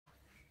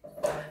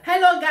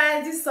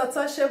guys, this is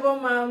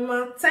Untouchable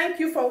Mama. Thank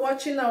you for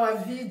watching our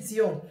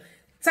video.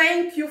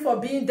 Thank you for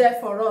being there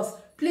for us.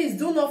 Please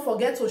do not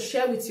forget to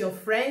share with your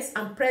friends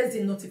and press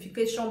the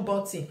notification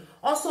button.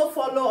 Also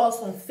follow us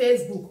on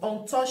Facebook,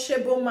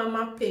 Untouchable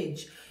Mama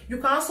page. You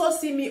can also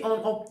see me on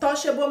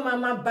Untouchable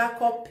Mama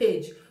backup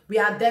page. We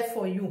are there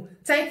for you.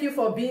 Thank you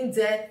for being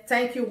there.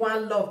 Thank you,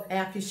 one love. I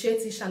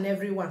appreciate each and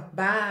everyone.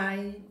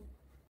 Bye.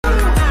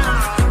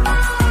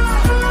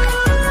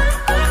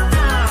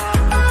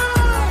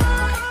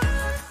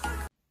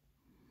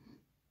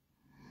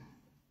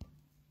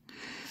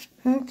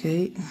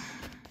 Okay.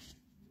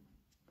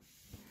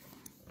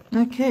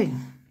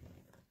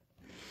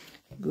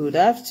 Good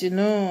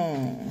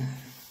afternoon.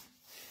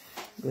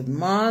 Good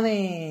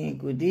morning.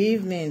 Good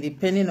evening,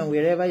 depending on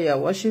wherever you are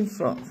watching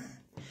from.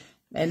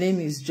 My name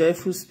is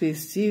Joyful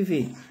Space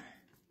TV.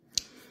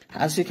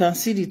 As you can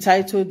see the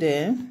title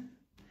there,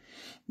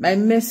 my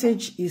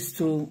message is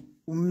to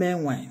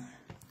Umenwe,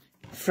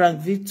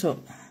 Frank Victor,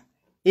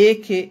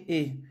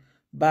 aka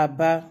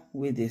Baba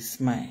with a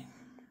smile.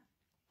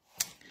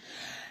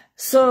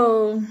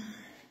 So,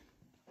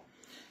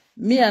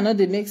 me I know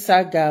they make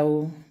saga,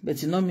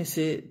 but you know me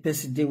say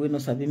person they will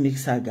not sabi make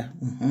saga.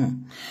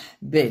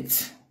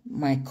 But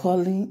my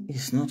calling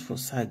is not for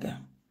saga.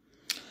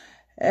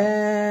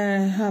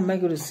 How am I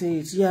going to say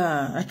it?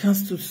 Yeah, I can't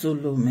stoop so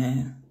low,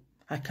 man.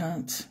 I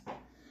can't.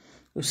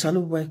 I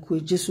can't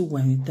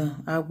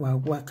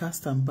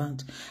stand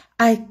band.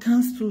 I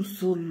can't stoop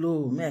so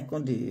low. Man, I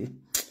can't.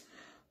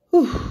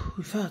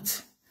 In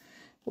fact,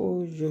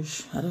 oh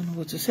gosh, I don't know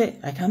what to say.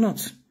 I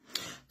cannot.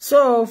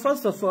 So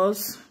first of all,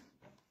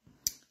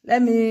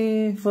 let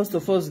me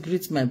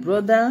greet my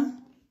brother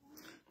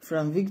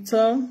from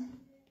Victor,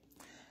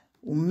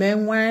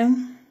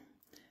 Umenwe,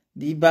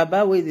 the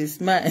Baba with the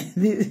smile.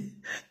 They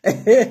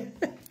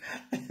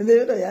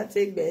don't have to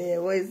take the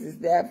voices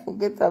there. I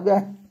forget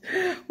about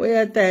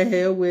where I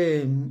hair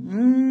way.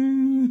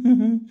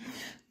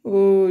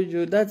 Oh,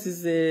 yo, that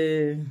is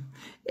a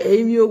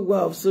amiable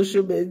of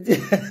social media.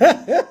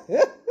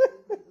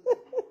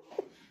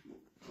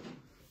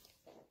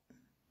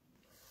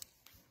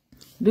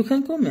 You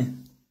can come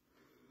in.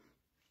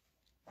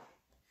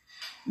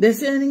 They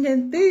say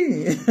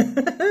anything.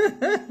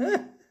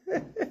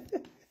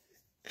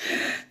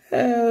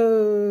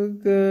 Oh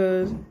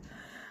God.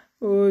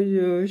 Oh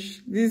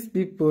gosh. These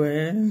people,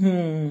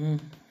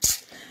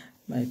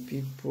 My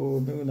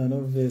people, maybe not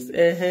know this.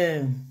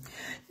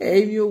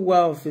 You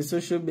wow for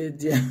social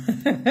media.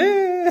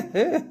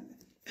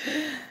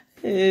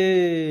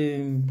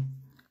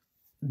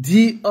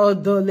 The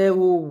other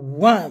level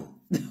 1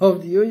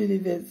 of the whole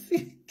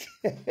university.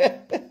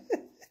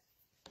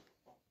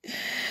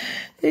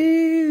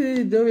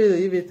 Don't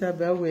even talk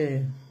about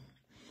where.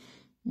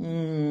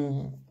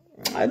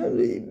 I don't know.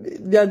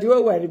 They are the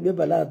one I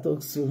remember that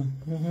talk so.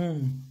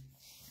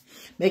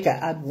 Make I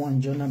add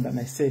one journal by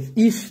myself.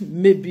 If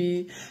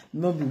maybe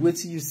not be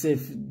waiting yourself,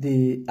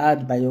 they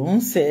add by your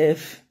own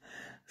self.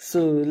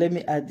 So let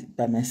me add it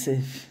by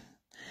myself.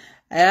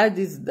 I add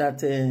this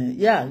that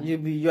yeah,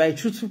 you are a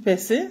truthful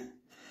person.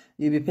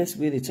 You be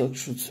person where they talk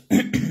truth.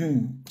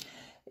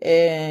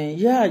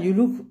 Yeah, you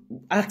look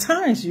at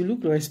times you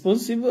look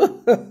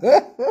responsible.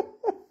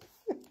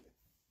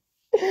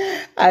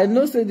 I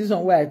know say this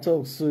one where I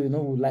talk, so we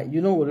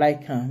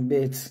like him,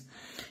 but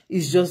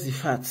it's just the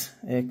fact.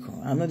 I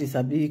know this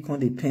a big con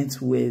the paint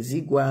wears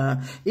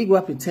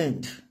igwa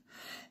pretend.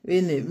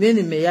 When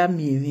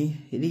me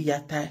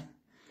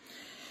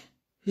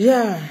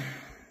yeah.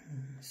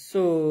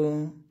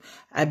 So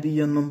I be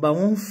your number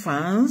 1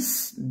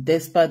 fans,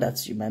 despite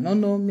that you might not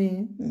know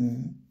me.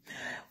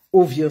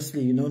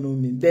 Obviously, you don't know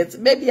me, but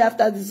maybe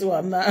after this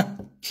one now,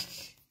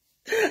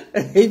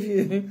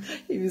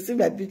 if you see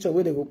my picture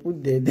where they go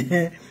put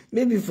there,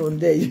 maybe from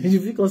there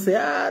you can say,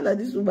 that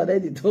this woman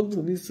they talk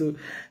to me so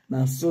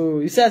now.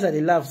 So you say as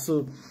they laugh,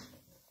 so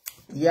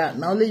yeah.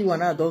 Now only you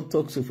and I don't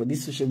talk to for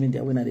this social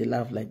media when they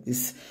laugh like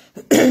this.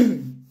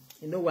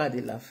 You know why they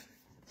laugh?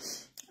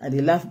 And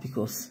they laugh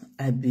because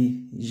I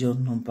be your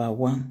number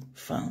 1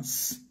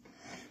 fans.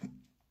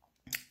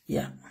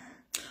 Yeah.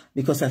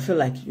 Because I feel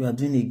like you are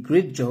doing a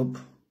great job.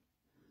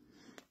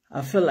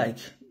 I feel like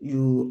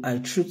you are a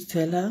truth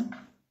teller.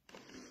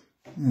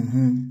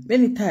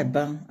 Many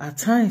times, at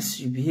times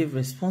you behave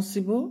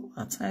responsible,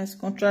 at times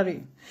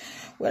contrary.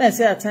 When I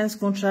say at times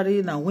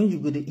contrary, now when you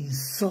go to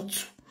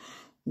insult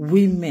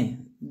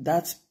women,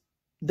 that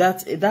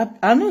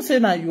I'm not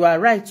saying that you are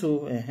right,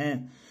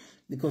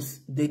 because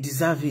they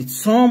deserve it.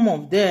 Some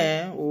of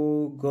them,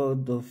 oh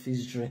God of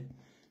Israel,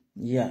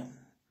 yeah.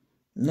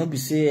 Not be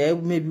say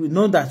maybe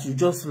know that you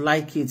just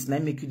like it,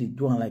 let make you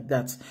do one like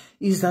that.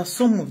 Is that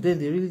some of them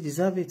they really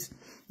deserve it?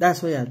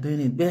 That's why you are doing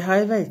it. But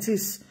however it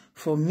is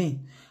for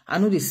me, I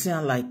know they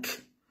sound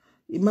like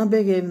it might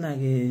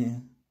be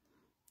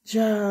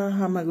Ja,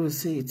 how am I going to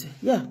say it?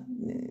 Yeah,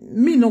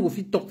 me no go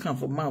fit talk am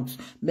for mouth.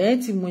 But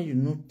anything when you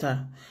know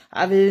ta,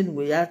 having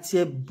we are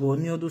here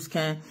born all those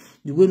kind.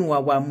 You go no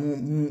wa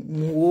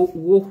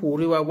mu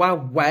hore wa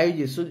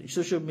why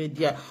social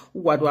media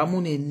wa do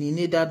amune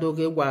ni da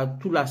doge wa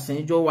tula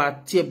senjo wa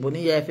tie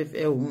boni ya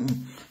FFL.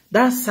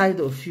 That side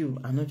of you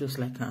are not just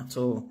like that at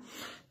all.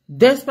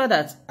 Despite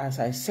that, as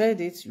I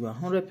said it, you are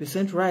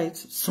 100% right.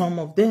 Some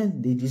of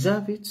them, they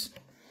deserve it.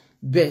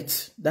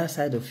 But that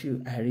side of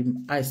you,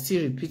 I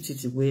still repeat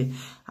it where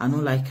I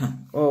don't like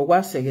them. Or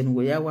once again,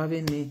 where you have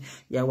me,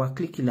 you are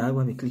clicking, I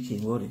will be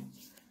clicking, worry.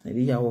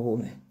 Maybe you are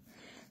home.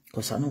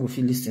 Because I know if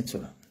you listen to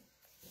her.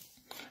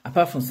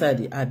 Apart from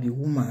side, I be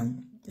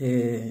woman,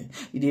 it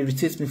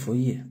irritates me for a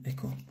year.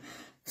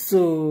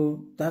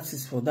 So that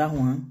is for that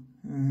one.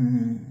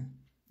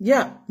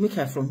 Yeah, make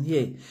her from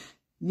here.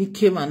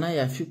 Nike mana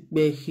ya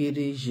fikbe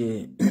hiri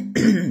je.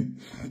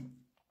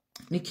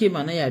 Nike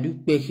mana ya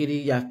fikbe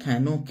hiri ya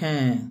kano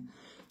kan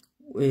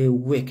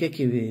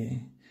wekeke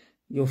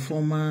your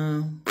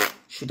former,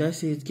 should I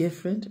say it,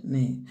 girlfriend?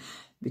 No,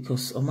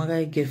 because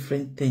Omaga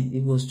girlfriend thing,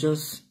 it was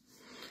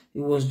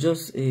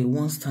just a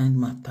one-time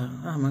matter.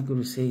 How am I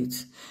going to say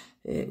it?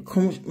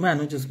 Man,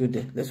 not just go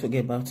there. Let's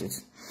forget about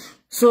it.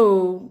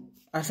 So,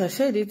 as I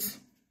said it,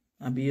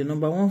 I'll be your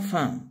number one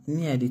fan.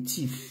 Me, I the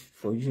thief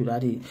for you. I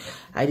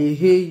dey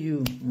hear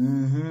you.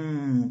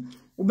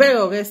 Ube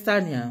your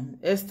Esther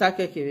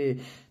keke.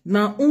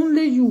 Now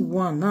only you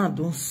one. Now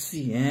don't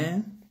see,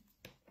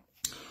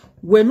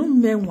 When you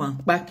men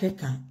want back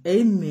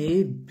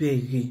may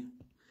be.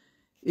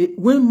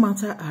 When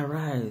matter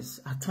arise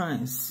at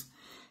times.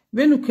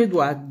 When you could be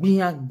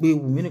a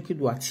gbewu, when you could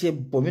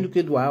table, when you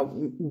could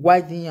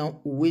widen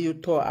away you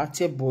talk at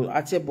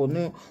table,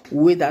 no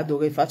way that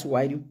the fat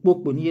wide you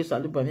poke when you saw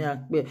the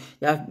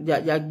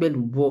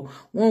belubo,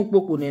 won't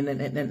poke on and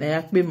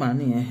yakbe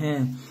money,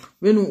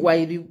 when you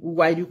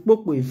wide you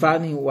poke with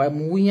fanny, while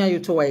moving you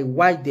to a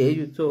wide there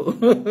you to.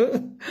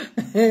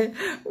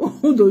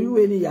 Who do you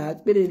any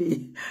yak,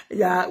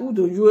 ya, who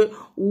do you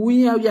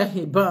win out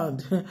your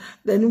band?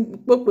 Then you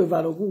poke with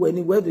Valogu when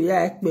you wear the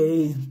yak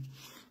bay.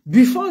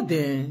 Before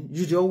then,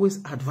 you'd always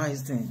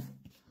advise them.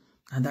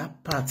 And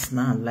that part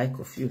now I like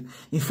of you.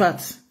 In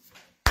fact,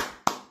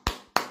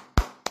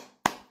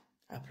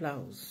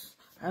 applause.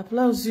 I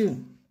applause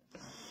you.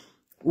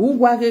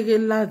 Uwagege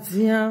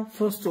ladia,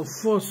 first of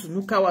all,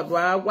 nuka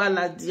wadwa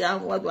ladia,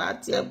 wadwa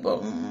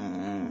atiebo.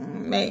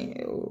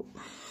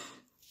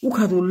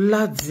 Ukado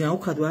ladia,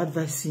 ukado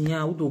advice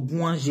ya, udo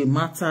guanje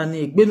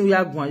matane, gbenu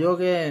ya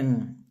guanyoge.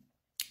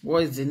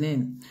 What is the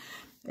name?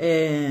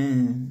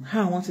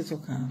 How I want to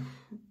talk about.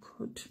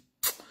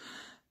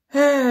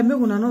 Hey, me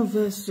gonna not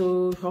verse,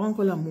 so if I want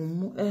to call her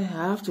Mumu, I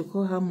have to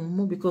call her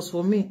Mumu because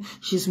for me,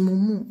 she's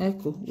Mumu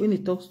Echo. When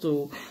it talks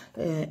to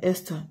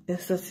Esther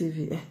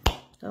TV,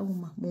 that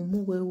woman,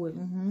 Mumu, well,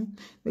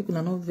 me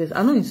gonna not verse.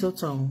 I know insult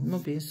her,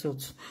 not be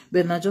insult,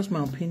 but not just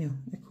my opinion.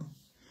 Echo.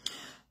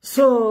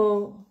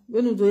 So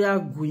when you do ya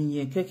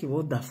guinye, keki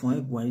what that for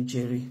a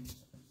Jerry.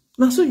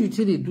 Now so you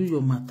tell do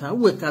your matter.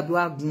 We can do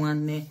a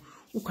guane,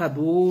 we can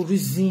do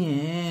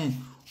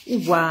reason.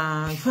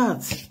 Wow, in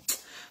fact,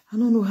 I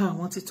don't know how I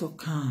want to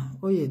talk.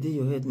 Oh yeah, there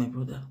your head, my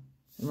brother.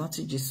 I want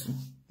to just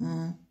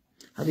I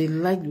dey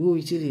like the way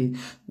it is.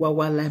 Wa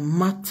like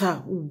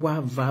matter.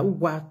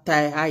 Wa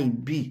tie high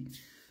be.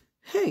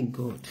 Hey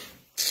God.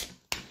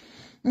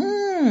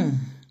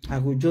 I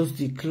go just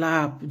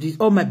declare.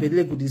 All my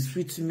belly go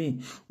sweet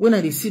me when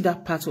I see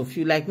that part of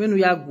you. Like when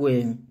we are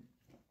going.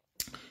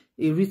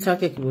 Rita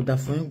keke will that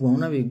for you.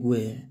 Una we go.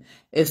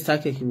 Esther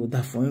keke will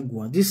that for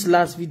you. This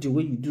last video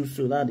where you do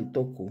so that they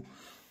talk.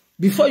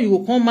 Before you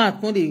go come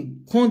out, when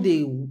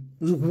they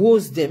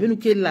was them, when you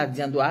can like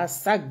them, do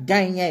asa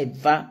ganya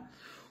eva.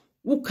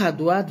 Who can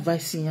do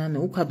advising and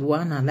who can do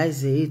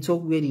analyze it,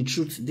 talk where the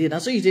truth dey.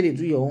 That's so you say they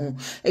do your own.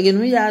 Again,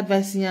 when you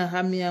advising and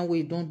have me and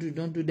wait, don't do.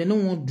 They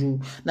don't want to do.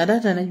 Now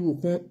that time you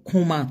will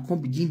come out, come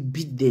begin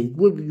beat there.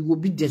 You go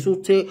beat there. So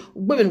tell,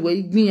 women where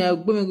you be,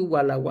 women go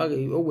wala where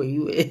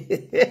you.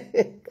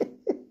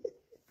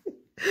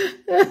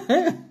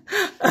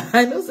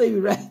 I know say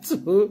you right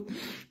too,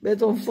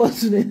 but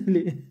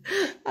unfortunately,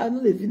 I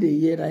don't feel the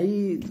year.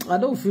 I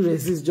don't feel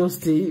resist.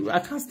 Just stay. I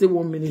can't stay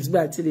 1 minute.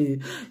 But I tell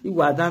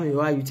you are damn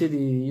why you tell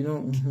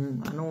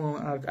I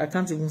know. I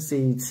can't even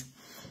say it.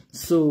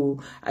 So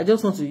I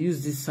just want to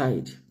use this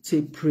side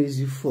to praise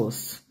you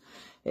first.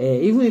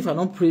 Even if I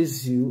don't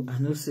praise you, I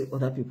know say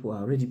other people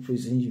are already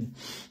praising you.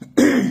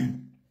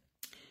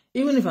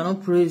 Even if I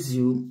don't praise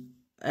you,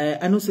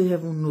 I know say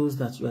heaven knows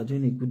that you are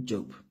doing a good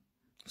job.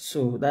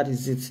 So that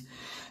is it.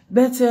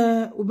 But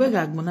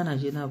ubega agmona na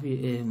jena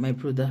my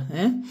brother,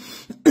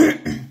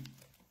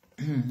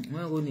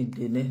 when we need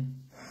dene.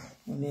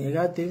 When you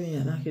got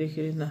them na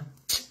kiri na.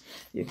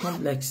 You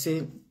come like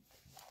say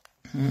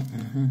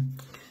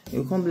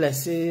you come like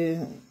say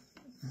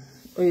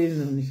oh you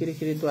know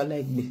kiri do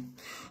like me.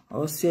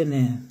 Or say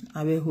ne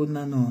abe hold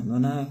na no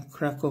na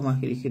crack ma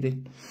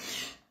kiri.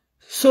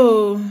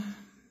 So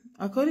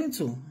according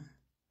to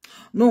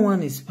no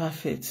one is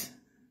perfect.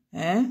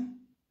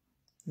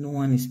 No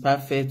one is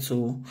perfect,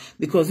 so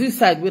because this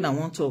side when I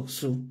want to talk,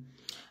 so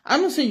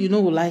I'm not saying you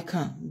know like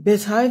her,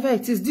 but however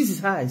it is, this is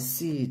how I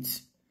see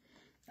it.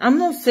 I'm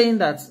not saying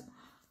that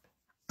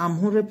I'm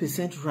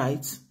 100%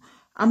 right.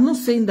 I'm not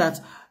saying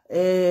that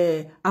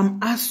I'm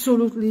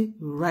absolutely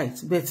right,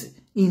 but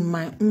in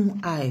my own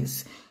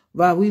eyes,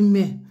 while we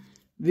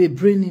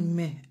brain in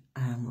me,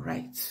 I am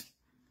right.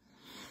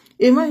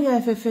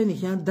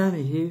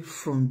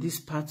 From this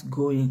part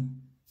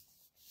going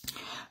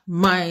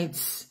might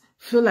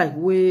feel like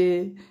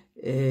we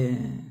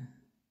am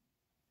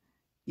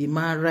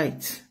I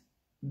right,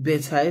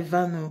 but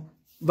however no,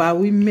 but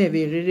we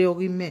really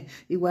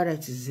what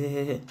it is.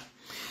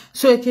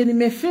 So it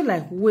can feel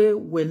like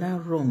we're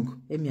not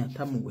wrong.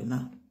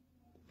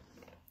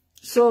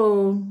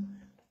 So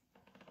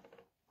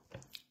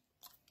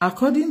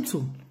according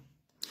to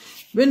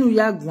when we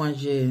are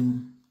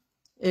going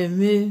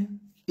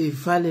a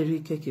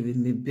Valerie keke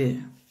me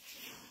be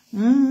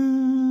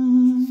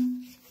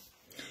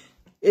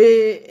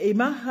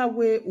ma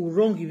hawe u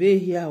wrong iwe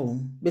here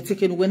but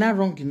taken when I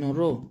wrong in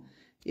ro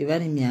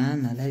even me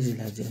analyze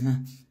la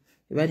diana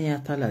even ya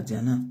la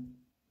diana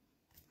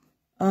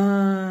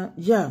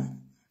yeah,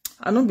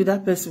 I don't be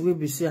that person will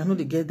be say I know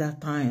they get that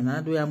time.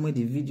 I do am with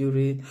the video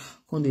read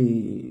when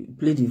they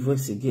play the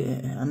voice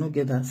again. I don't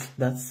get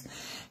that's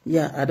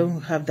yeah, I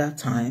don't have that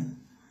time.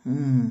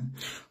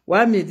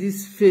 Why made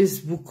this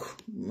Facebook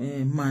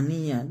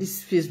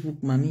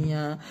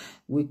mania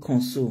we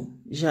console?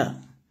 Yeah.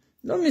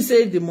 Don't me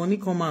say if the money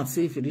come out,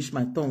 say if it reach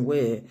my tongue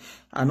where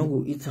I no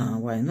go eat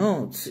and why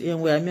not?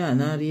 And where I mean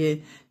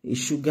an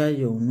sugar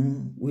you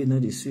know we know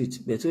the sweet.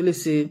 But only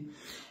say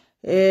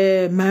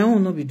my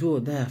own no be do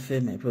or die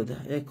affair, my brother.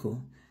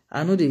 Echo.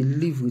 I know they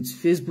live with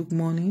Facebook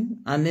money.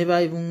 I never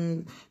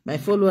even my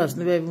followers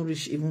never even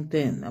reach even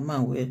 10. I'm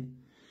aware.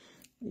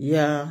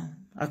 Yeah.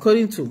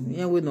 According to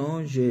yeah, we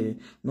no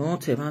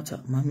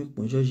temata, mami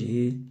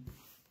ponjoji.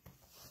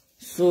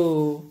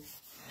 So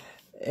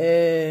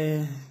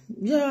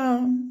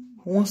yeah,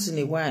 once in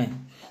a while.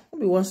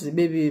 Maybe once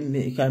maybe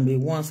it can be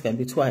once, can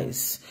be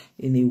twice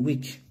in a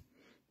week.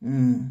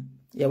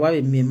 Yeah, why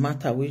it may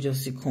matter, we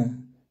just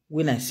come.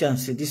 When I see and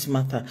say this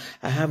matter,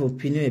 I have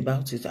opinion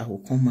about it, I will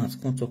come out,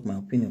 come talk my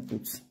opinion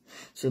put.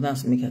 So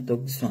that's make I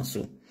talk this one.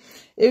 So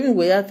even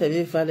where I tell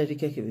you Valerie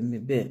keke me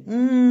be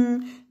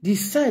the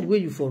side where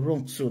you for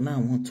wrong, so now I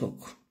won't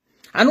talk.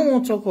 I don't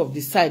want to talk of the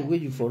side where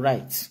you for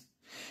right.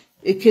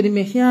 It can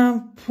me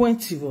here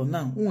pointivo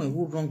now.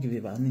 Who wrong give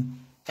it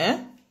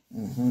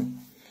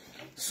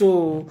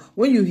So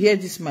when you hear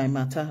this my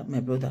matter, my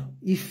brother,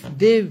 if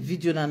they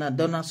video na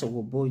dona so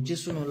boy,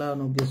 just no la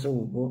no be so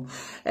boy.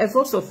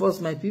 First of all,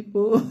 my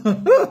people,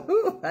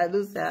 I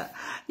don't say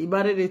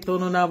ibare de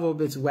tono na bo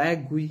bet why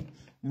gui.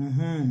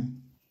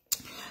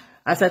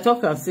 As I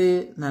talk and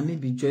say na me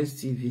be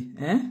Joyce TV,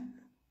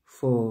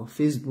 for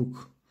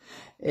Facebook.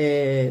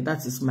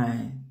 That is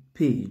my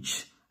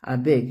page. I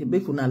beg,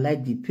 make una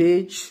like the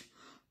page.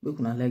 Make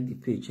una like the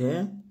page,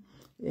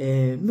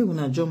 make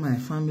una join my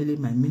family,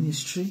 my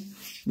ministry.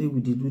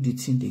 Maybe they do the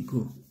thing they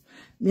go.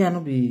 Me, I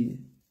not be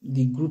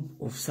the group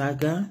of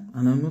saga,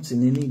 and I'm not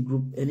in any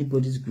group,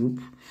 anybody's group.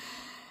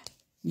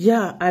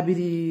 Yeah, I be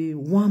the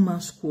one-man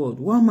squad.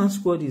 One-man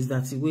squad is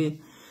that way.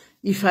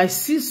 If I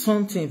see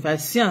something, if I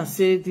see and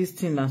say this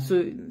thing, and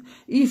so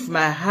if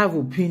I have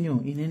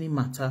opinion in any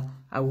matter,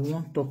 I will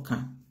want to talk.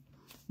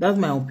 That's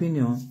my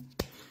opinion.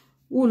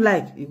 Who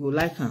like, it will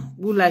like her.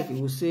 Who like, it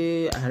will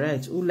say I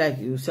right. Who like,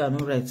 it will say I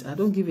not right. I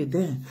don't give a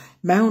damn.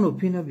 My own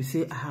opinion will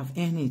say I have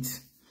earned it.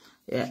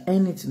 Yeah,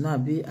 earn it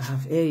not be I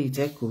have earned it,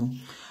 echo.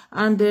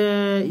 And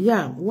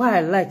yeah, why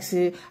I like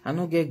say I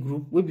don't get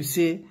group. We be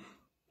say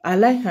I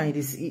like her in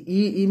this.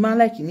 He man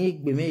like in a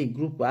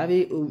group. I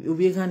don't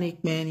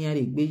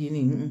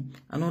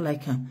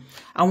like her.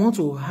 I want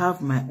to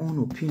have my own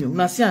opinion.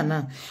 Now see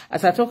now,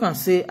 as I talk and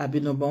say I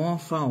be number one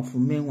fan for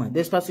men.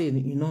 Despite say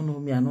you don't know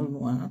me, I don't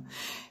know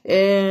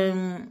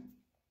her.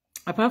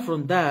 Apart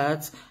from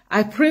that,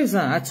 I praise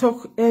her. I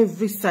talk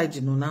every side,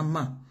 you know,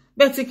 now.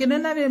 But you can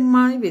never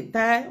mind the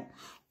time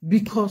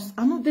because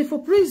I'm not there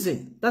for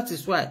praising. That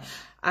is why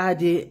I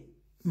did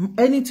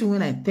anything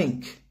when I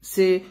think.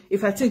 Say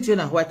if I think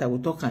when I'm white, I will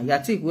talk and I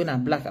think when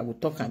I'm black, I will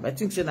talk and if I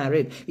think when I'm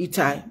red,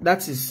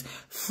 that is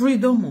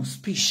freedom of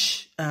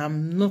speech.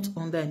 I'm not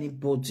under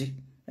anybody.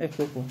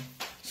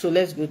 So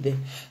let's go there.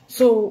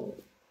 So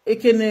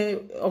it can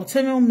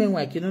obtain men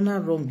I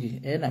cannot wrong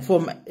for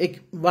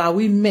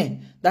we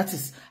men. That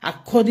is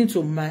according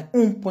to my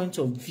own point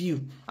of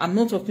view. I'm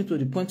not talking to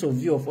the point of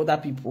view of other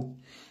people.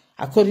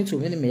 According to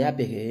many may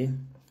be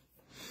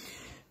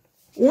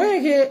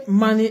when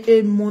money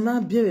a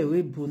mona biere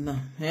we buna,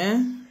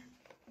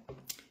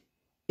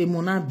 a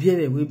mona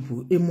biere we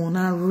bu, a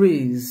mona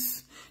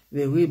raise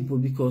the webo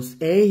because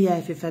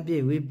here if I be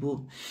a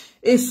webo,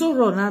 a so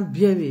run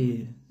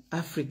biere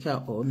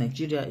Africa or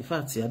Nigeria. In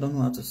fact, I don't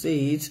know how to say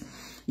it.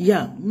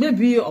 Yeah,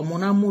 maybe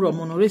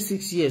omonore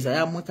 6 years, I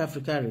am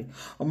Africa.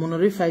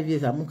 Omonore 5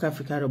 years, I'm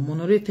Africa.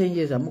 Omonore 10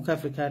 years, I'm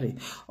Africa.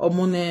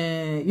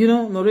 Omone, you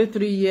know, nore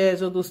 3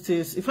 years, all those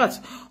things. In fact,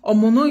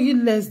 omonore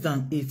less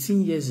than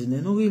 18 years,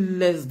 no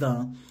less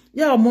than.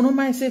 Yeah, omono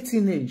might say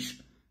teenage.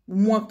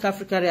 More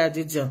Africa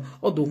adedian,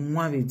 or the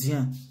more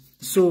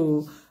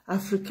so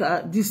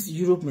Africa, this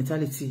Europe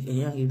mentality, a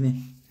young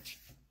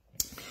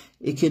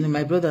woman.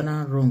 My brother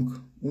now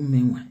wrong.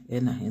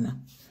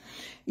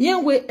 Yeah,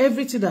 where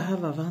everything that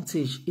have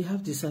advantage, it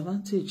have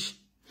disadvantage.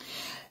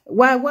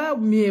 Why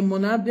me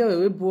mona be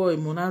a boy,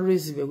 mona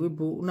raise a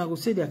webo, una go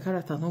say their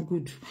character not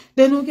good.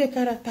 They no get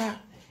character.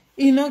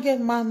 He no get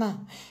manner.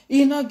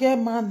 He no get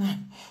manner.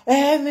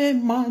 Any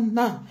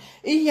manner.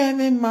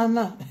 Any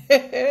manner.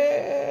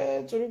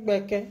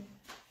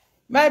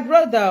 My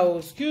brother,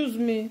 excuse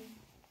me.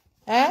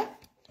 Eh?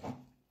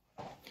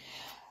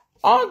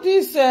 All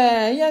this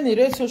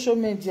social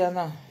media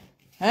now.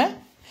 Eh?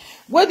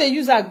 Where they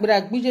use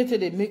agbira till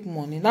they make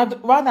money. Now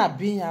one are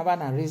being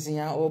one are raising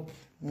up.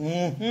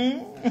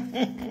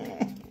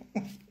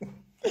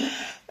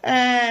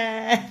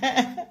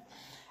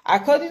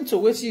 According to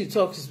what you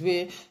talk is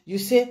where you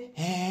say,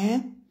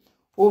 men,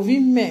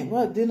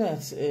 what dinner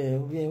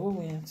what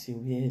we to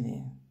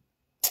we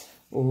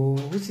oh,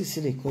 what is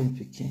it they call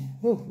picking?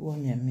 Oh,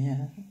 one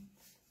year,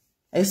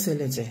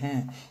 excellent,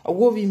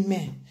 what we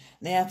men,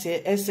 they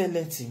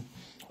excellent.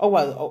 Oh,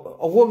 well,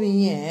 what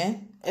we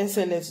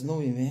excellent, no,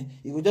 we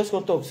you will just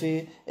come talk,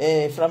 say,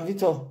 from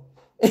Victor.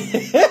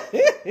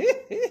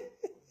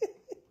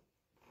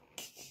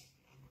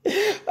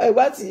 I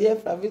want to hear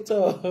from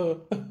Victor.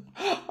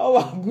 Oh,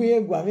 I'm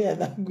going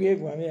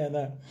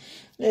to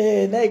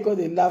now you got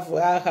the laugh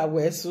for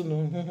our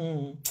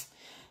soon.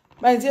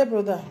 My dear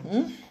brother,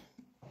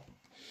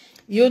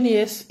 you only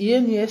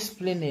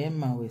explain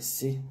Emma we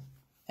say.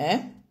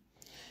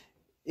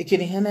 You can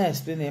hear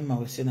explain Emma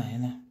we say na.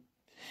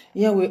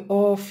 Yeah, we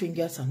all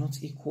fingers are not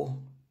equal.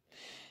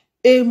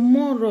 A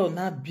moral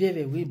na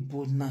biere we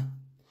bona.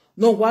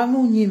 No one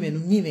no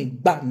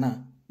nyime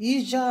bana.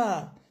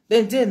 Ija.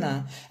 Then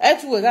na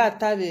et we got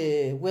tell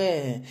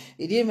where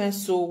it even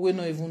so we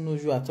no even know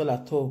you at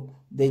all.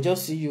 They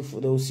just see you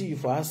they will see you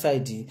for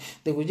outside.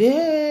 They will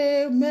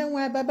hey man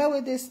why baba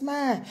with a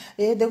smile.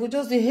 They will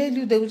just they hail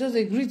you, they will just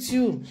they greet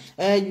you.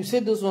 You say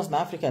those ones in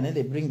Africa and then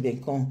they bring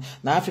them come.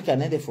 Now Africa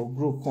and then they for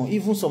grow come.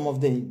 Even some of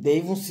them they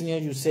even senior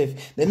yourself.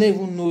 They don't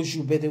even know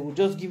you, but they will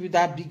just give you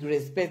that big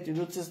respect, you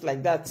know, things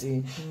like that.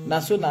 Now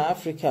so now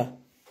Africa.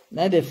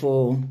 Now they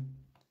for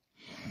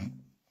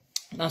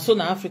now so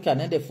now Africa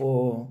now they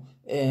for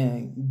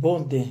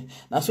born there.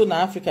 Now so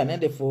now Africa now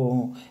they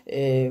for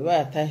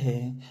where I tell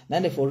her now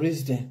they for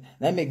raise them.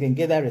 Now make them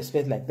get that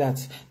respect like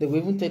that. They will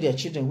even tell their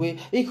children where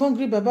he can't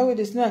agree baba with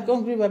the smile,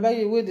 can't agree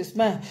baba with the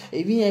smile.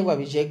 Even what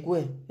we check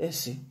where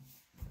see.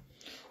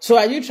 So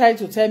are you trying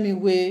to tell me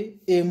where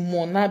a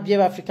mona be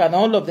Africa and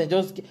all of them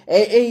just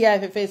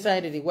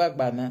side the work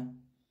banner?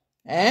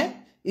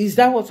 Is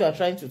that what you are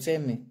trying to tell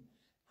me?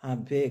 I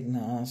beg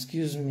now,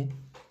 excuse me.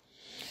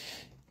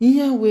 In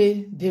a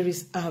way, there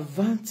is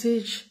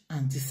advantage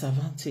and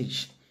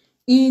disadvantage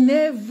in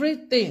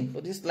everything for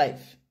this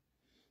life.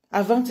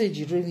 Advantage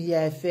is really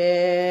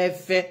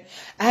fair.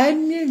 I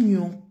mean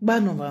you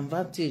ban of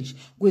advantage,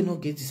 we no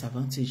get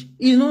disadvantage.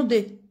 You know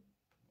they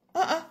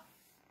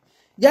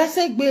just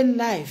say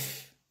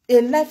life.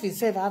 A life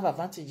itself have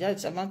advantage,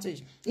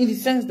 disadvantage. In the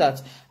sense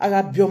that I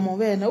got biomo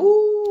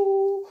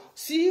ooh,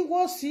 see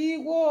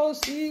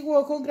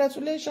what,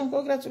 congratulations.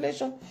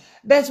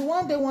 But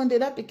one day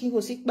that Peking go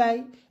sick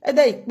by.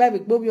 Either it buy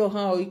with Bobby or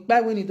how it buy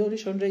when he don't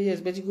reach 100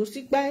 years, but he go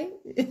sick by.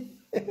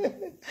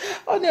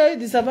 Only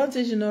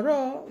disadvantage in a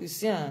row, you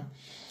see.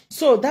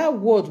 So that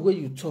word where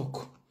you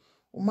talk,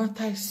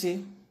 matter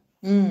say,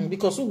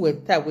 because we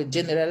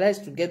generalize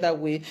together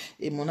with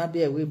a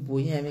monabe away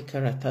boy and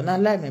character. Now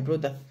lie, my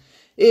brother.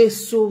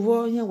 So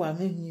wa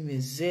me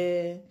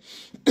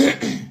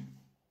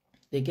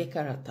they get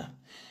character.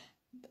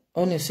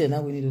 Only say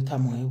now we need to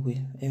tam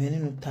away. And we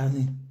need to turn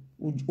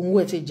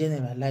it.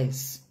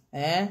 Generalize.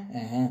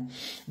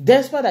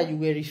 Despite that you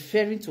were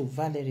referring to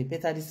Valerie,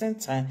 but at the same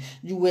time,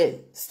 you were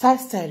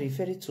style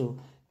referring to,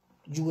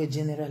 you were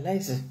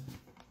generalizing.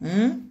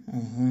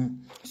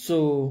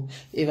 So,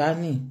 if I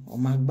need or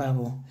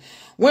Magba,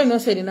 when no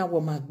say na wo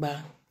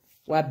Magba,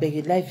 wa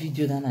beg live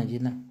video na na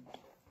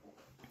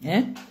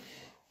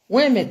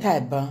when me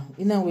type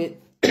in a way,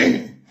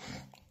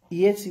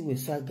 yes, we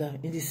saga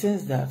in the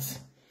sense that.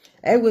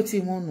 I wait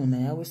in one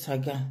no I was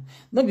saga.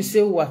 No be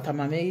say what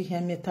amame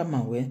hear me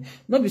tamawe.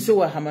 No be say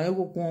what hamame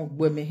go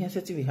boy me hear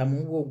say we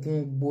hamu go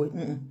boy.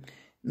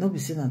 No be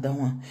say na that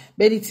one.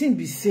 But the thing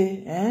be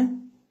say,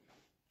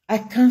 I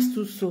can't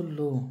stoop so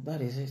low.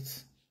 That is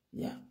it.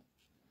 Yeah.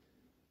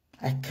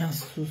 I can't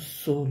stoop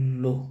so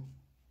low.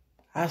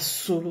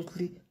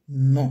 Absolutely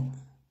no.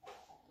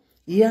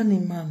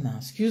 Animal now,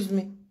 excuse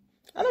me.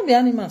 I don't be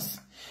animals.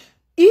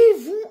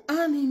 Even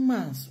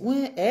animals,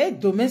 when a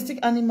domestic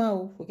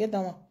animal, forget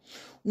that one.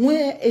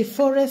 When a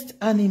forest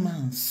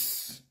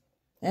animals,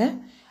 They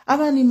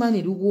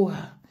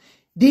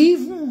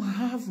even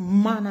have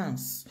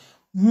manners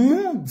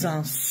more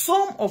than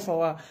some of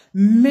our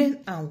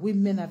men and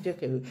women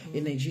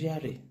in Nigeria.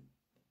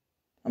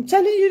 I'm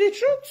telling you the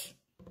truth.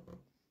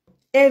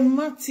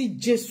 Emati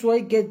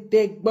Jeswa get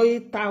beg boy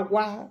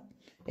tawa.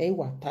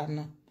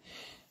 Watana.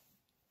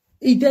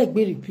 It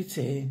be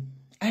repeated.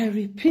 I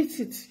repeat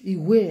it.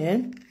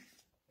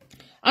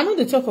 I know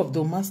the talk of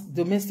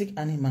domestic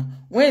animal.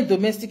 When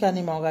domestic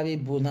animal are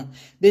bona,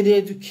 they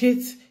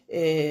educate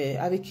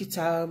avec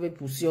kita avec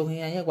pussy or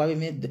yen wave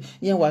me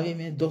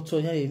doctor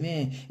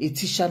yen a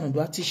teacher no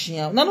do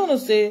teaching. No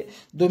say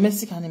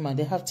domestic animal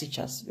they have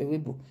teachers. They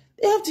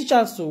have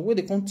teachers so where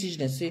they come teach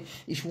them say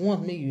if you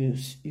want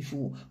if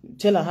you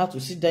tell her how to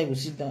sit down, you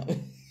sit down.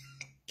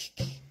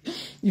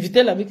 If you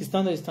tell her make you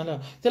stand up, you stand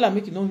up. Tell her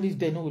make you don't live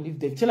there, no live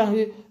there. Tell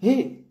her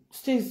hey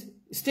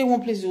stay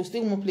one place, you stay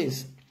one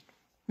place.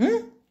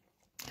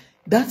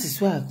 That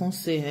is why I can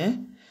say,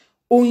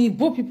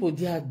 Oyibo people,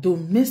 they are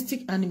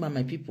domestic animal,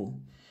 my people.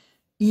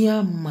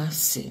 Yeah,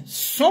 massive.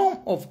 Some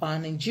of our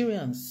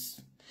Nigerians,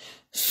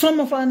 some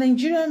of our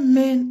Nigerian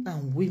men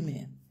and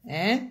women,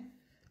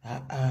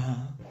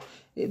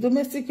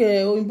 domestic,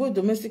 Oyibo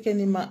domestic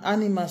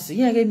animals,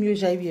 yeah, get me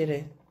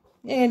ojai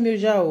yeah, me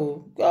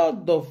ojai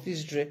God of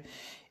Israel.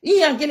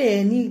 Yeah, get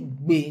any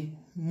way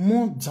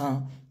more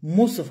than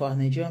most of our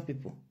Nigerian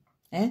people.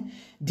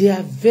 They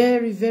are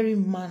very, very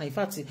manner. In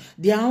fact,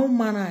 their own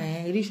manner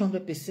reach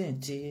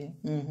 100%.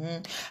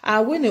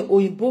 When the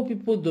Oyibo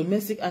people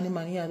domestic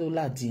animal here,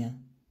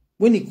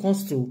 when it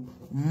comes to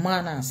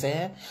manners,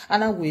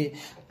 and we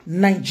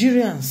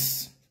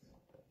Nigerians,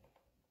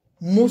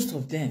 most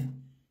of them,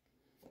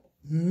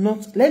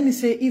 not let me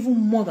say even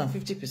more than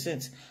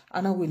 50%,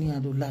 and we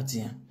need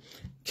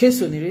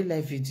case on a real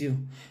life video.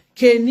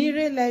 Can you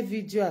real live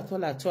video at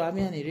all? I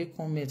mean, a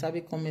comment, have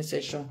a comment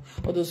section.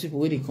 All those people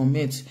will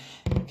comment.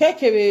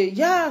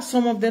 Yeah,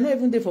 some of them not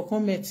even there for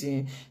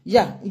commenting.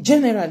 Yeah,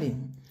 generally,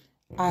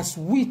 as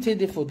we take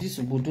there for this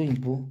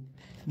Obodo,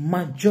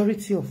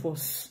 majority of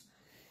us,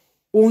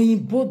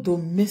 Oyinbo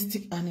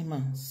domestic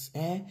animals,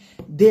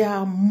 they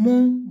have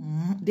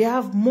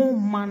more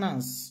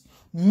manners,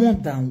 more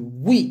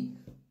than we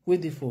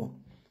wait for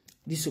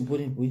this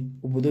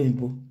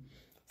Obodo.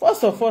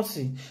 First of all,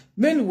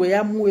 men we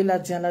are muela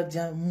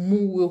dian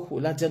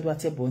muwe la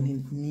jadwate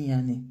boni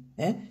niane.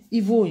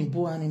 Even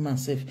Oyinbo animal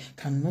self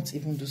cannot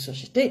even do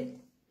such a thing.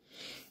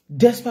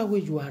 Despite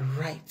where you are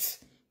right,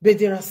 but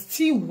there are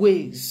still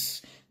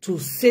ways to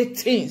say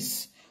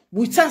things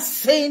without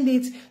saying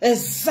it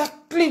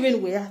exactly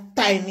when we are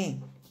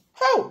tiny.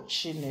 How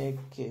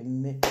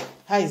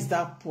is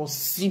that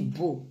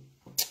possible?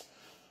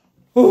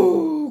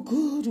 Oh,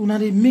 good. When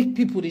they make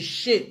people the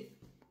shit.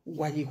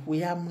 Why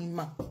we are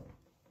mima?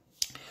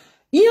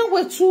 Even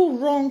where two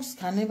wrongs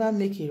can never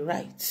make it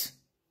right.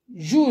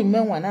 You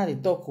men when I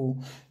talk,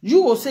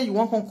 you will say you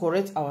want to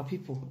correct our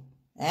people.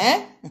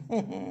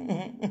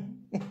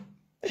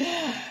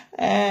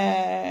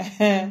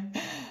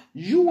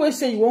 You will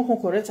say you want to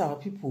correct our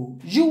people.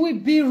 You will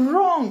be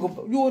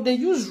wrong. You will they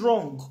use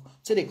wrong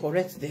so they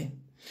correct them.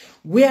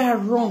 We are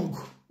wrong.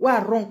 We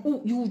are wrong.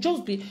 Ooh, you will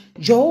just be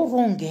you're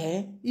wrong,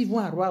 even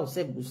I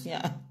say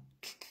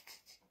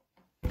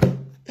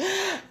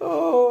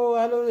oh,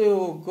 I don't know.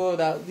 Oh,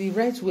 God, the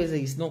right way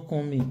is not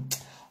coming.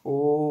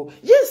 Oh,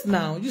 yes,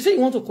 now you say you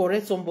want to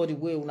correct somebody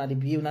where you not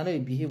behave, not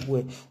behave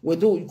well. Where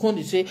do you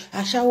can't say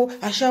ashawo,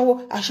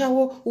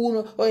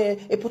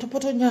 a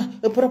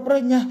potopotonya,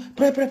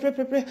 pre,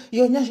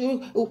 yonya,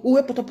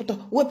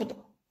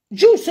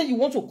 you say you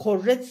want to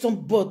correct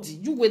somebody,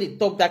 you where they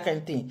talk that kind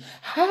of thing.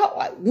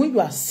 How, when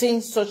you are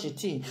saying such a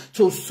thing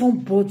to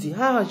somebody,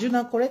 how are you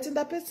not correcting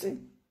that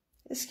person?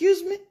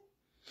 Excuse me?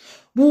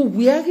 But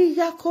we are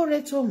ya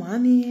correct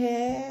money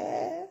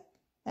here.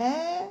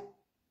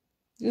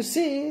 You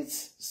see it?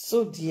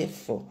 So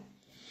therefore,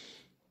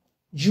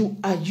 you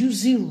are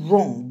using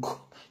wrong.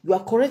 You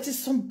are correcting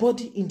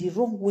somebody in the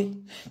wrong way.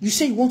 You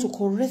say you want to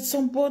correct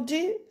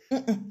somebody.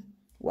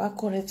 We are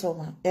correct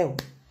man.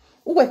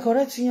 We are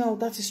correcting you.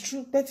 That is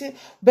true. But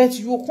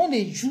you can't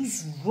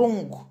use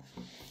wrong.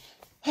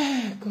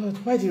 God,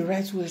 why the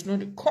right way is not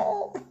the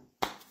call?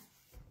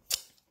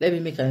 Let me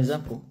make an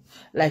example.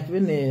 Like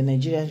when the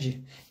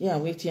Nigerian, yeah,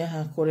 I'm waiting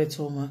her correct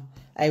home.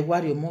 I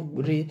worry more.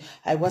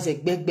 I was a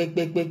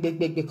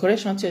beg.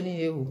 Correction telling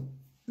you.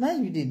 Now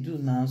you they do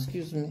now.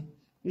 Excuse me.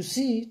 You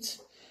see it.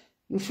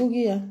 You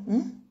forget.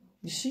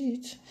 You see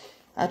it.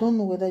 I don't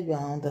know whether you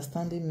are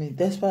understanding me.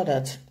 Despite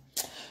that,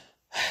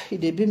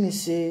 they be me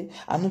say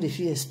I know the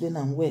feel explain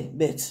and well,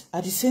 but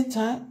at the same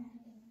time,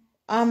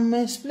 I'm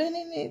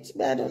explaining it,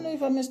 but I don't know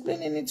if I'm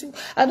explaining it too.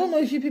 I don't know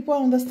if you people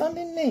are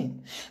understanding me.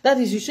 That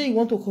is, you say you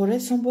want to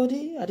correct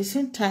somebody at the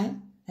same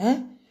time,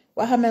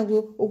 What happened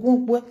with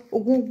Ogungwe,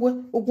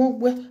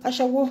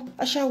 Ashawo,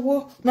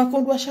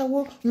 Nakondo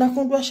Ashawo,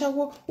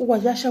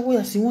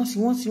 Uwayashawo,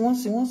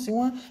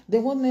 Siwan, they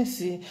want to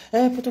see,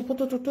 poto.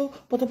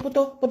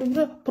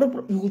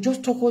 You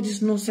just talk all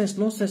this nonsense.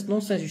 You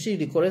say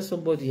you correct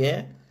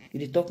somebody,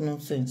 You talk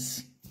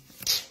nonsense.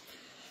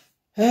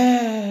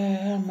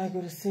 Am I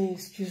going to say,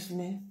 excuse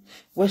me?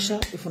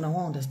 Wesha, if you don't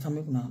understand,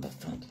 make you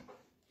understand.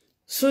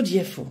 So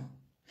therefore,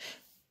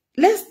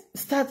 let's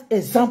start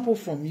example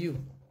from you.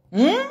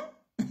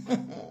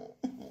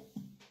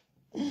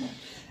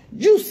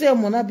 You say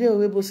Monabi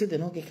Owebo say they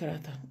don't get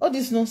character. All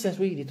this nonsense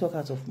where you talk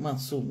out of mouth,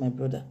 so my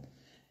brother.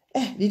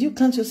 Did you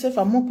count yourself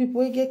among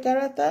people who get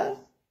character?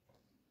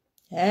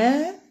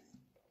 You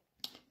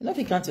know if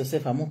you count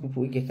yourself among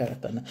people who get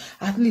character now,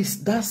 at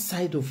least that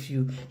side of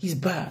you is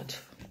bad.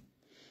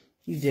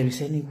 If there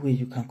is any way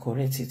you can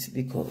correct it,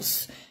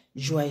 because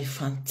you are a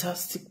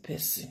fantastic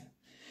person.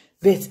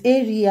 But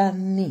area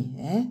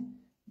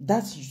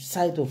that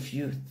side of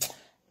you,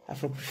 I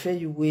prefer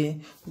you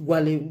way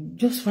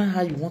just find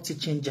how you want to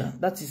change them.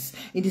 That is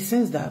in the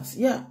sense that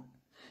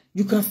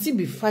you can still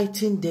be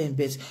fighting them,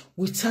 but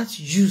without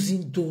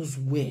using those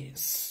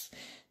words.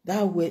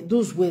 That way,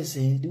 those words,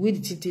 the way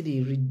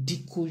they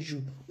ridicule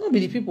you. Not be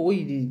the people where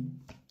you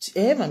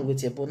man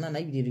with your banana,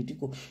 you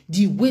ridicule.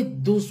 The way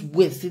those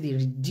words they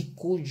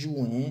ridicule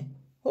you,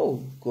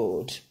 Oh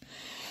God.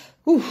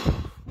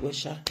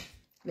 Wesha.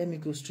 Let me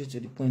go straight to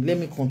the point. Let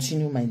me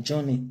continue my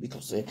journey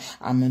because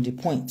I'm on the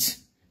point.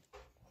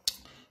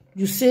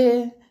 You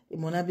say,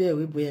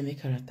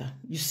 character.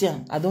 You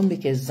say, I don't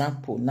make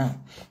example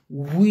now.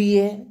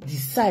 Where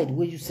decide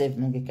where you say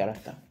no get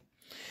character.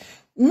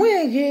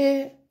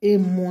 When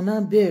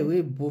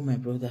my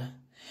brother,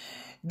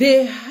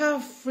 they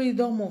have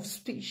freedom of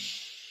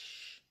speech.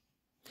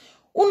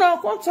 Una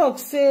can't talk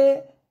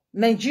say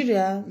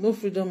Nigeria no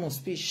freedom of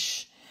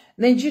speech.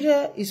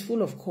 Nigeria is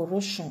full of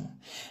corruption.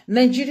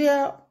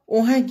 Nigeria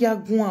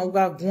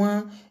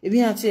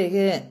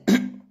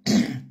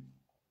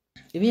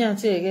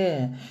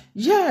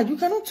yeah, you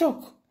cannot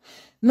talk.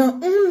 Now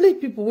only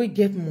people will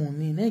get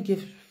money, they get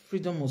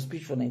freedom of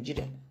speech for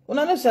Nigeria. When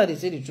I know they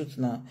say the truth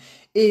now.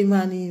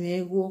 Freedom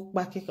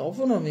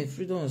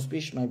of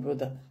speech, my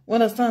brother. You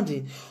understand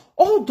it?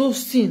 All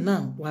those things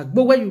now,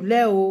 go where you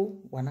lay,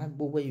 not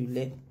go where you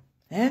lay.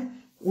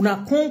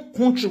 Una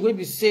country where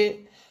we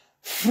say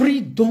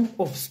freedom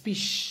of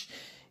speech.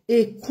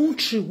 A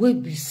country where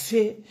we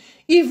say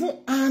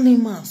even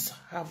animals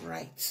have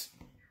rights.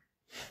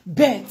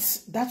 But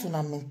that's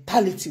una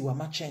mentality we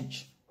ma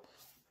change.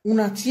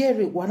 Una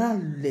tiere wana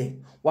le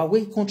wa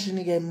we country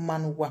nige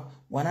manuwa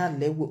wana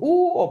le we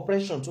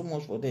oppression too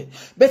much for them.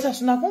 But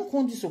as una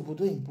come this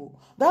obodo imbo,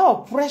 that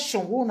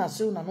oppression we una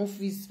say una no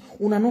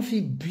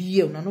fit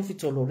bear, una no fit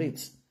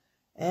tolerate.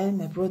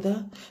 My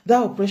brother,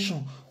 that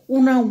oppression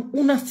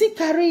una still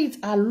carry it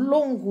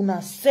along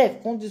una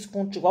self on this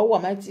country. Wa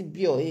mighty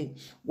be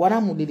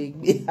wana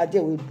mulele ade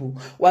we bo.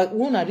 Wa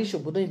una reach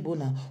obodo imbo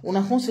na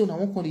una come say una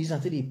won come use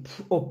until they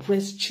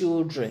oppress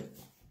children.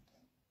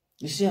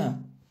 You see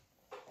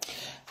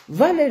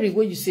Valerie,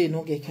 when you say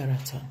no get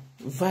character,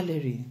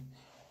 Valerie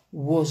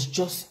was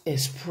just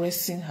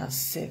expressing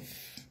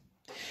herself.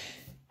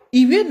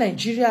 Even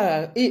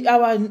Nigeria,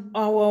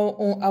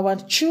 our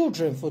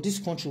children for this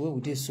country where we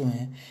did so,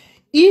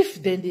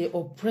 if then they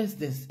oppress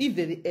this, if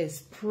they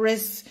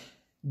express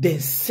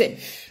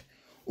themselves,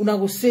 una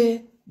go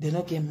say they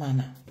not get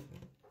manner.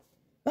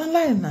 Don't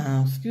lie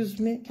now, excuse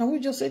me. Can we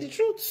just say the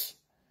truth?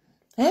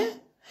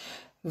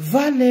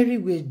 Valerie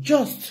will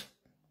just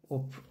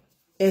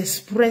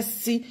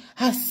expressing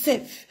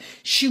herself.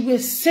 She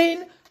was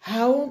saying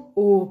her own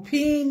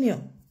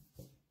opinion.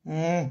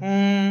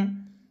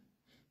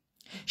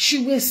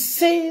 She was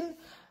saying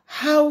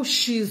how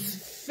she's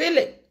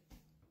feeling.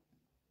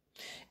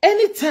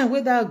 Anytime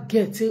when that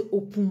get an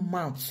open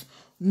mouth,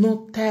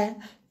 no time,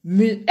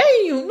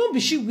 you know, be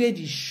she wear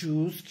the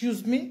shoes,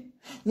 excuse me.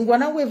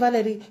 Way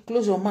Valerie,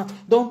 close your mouth.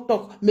 Don't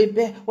talk.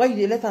 Maybe why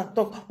you let her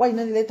talk? Why you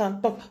not let her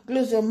talk?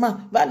 Close your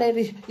mouth,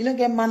 Valerie. You don't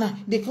get manner.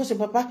 They call your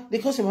papa. They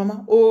call your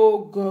mama.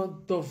 Oh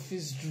God, of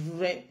his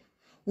dread.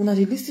 Una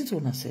they listen to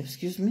herself.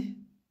 Excuse me.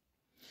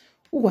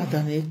 Who are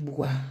done it?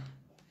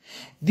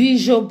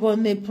 Dijo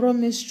bonne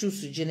promise to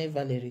Jenny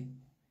Valerie.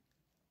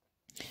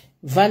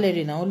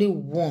 Valerie now only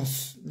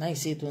once. Now you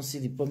say don't see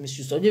the promise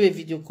you. So you have a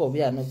video call.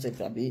 We are not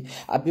safe. I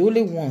be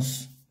only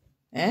once.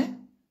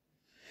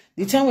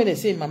 The time when they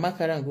say Mama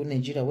Karen go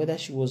Nigeria, whether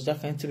she was that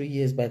kind 3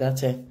 years by that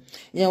time,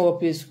 you know what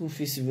pay school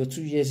fees for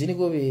 2 years. You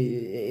go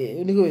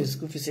with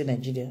school fees in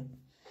Nigeria.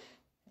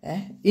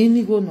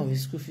 You go no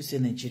school fees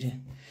in Nigeria.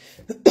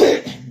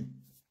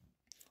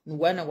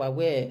 When I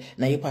where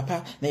now your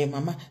papa, now your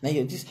mama, now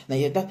your this, now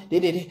your that,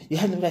 you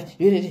have no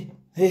right.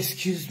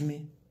 Excuse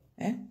me.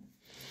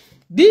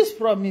 This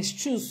promise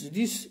choose,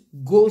 this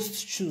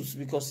ghost choose,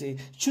 because a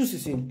choose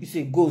is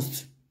a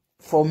ghost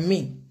for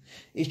me.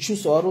 It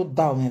choose to wrote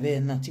down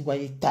and not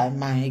why time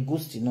my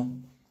ghost, you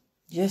know.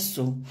 Yes,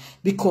 so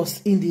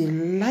because in the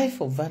life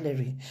of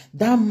Valerie,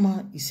 that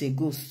man is a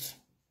ghost.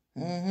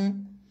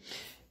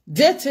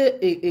 That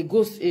a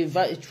ghost, a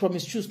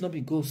promise choose not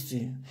be ghost.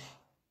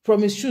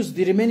 Promise choose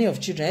the remaining of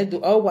children. I do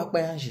all work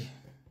by Angie.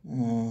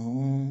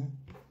 And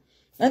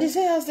they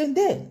say as them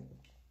dead.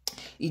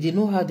 He didn't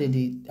know how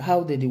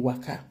they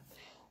work.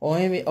 Or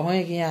any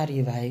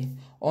arrive,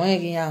 or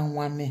any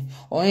one me,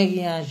 or any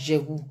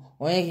jegu.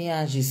 oye ki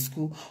yan je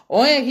school,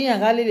 oye ki yan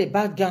gale le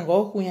bad gang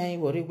o ku yan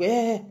wori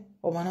we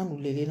o mana mu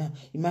lele na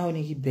ima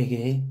oni ki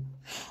bege.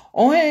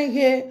 Oye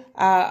ki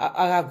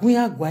a gun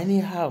ya gwa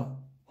anyhow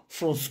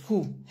from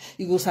school.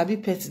 You go sabi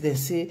pet them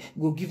say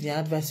go give the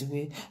advice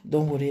way,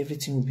 don't worry,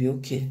 everything will be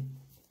okay.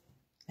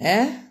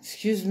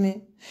 Excuse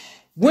me.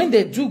 When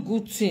they do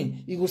good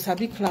thing, you go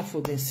sabi clap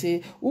for them,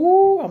 say,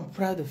 oh, I'm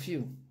proud of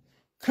you.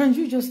 Can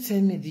you just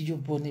tell me, did you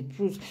born a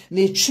proof?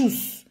 Ne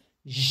choose,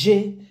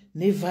 je,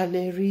 ne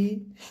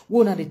Valerie.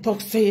 When they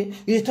talk, say,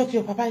 you talk to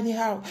your papa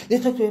anyhow. They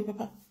talk to your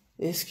papa.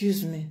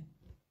 Excuse me.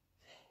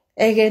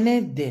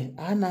 Egene de,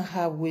 ana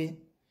hawe,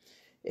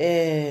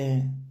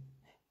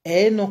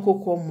 no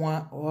koko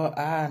mwa,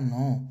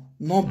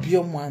 no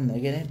bio mwa,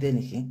 egene de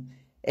niki.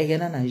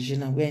 Egene na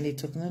jina, we're in the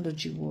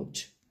technology world.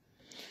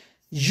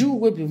 You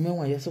will be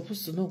men, you're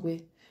supposed to know where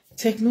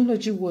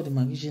technology world,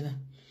 magijina.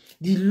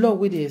 The law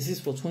where they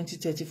exist for 20,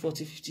 30,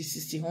 40, 50,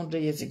 60, 100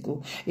 years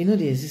ago, you know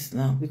they exist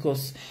now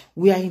because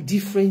we are in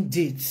different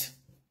dates.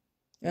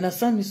 You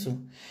understand me so?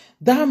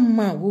 That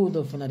man would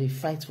have when they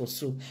fight for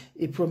so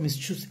he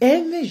promised choose.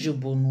 Let me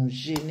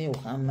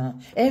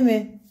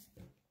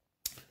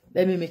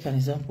make an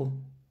example.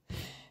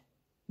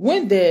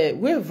 When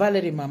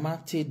Valerie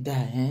Mama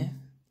died,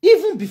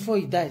 even before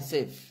he died,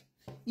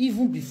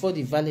 even before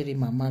the Valerie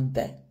Mama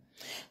died,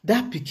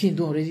 that pikin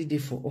don't already dey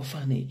for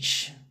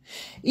orphanage.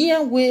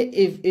 In way,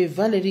 if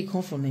Valerie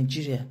come from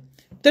Nigeria,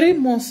 3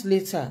 months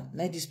later,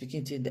 now this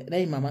pikin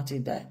that mama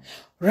die.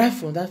 Right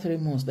from that 3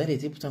 months, that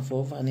they put him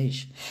for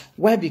orphanage.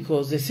 Why?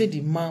 Because they say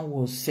the man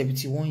was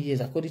 71 years,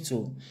 according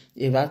to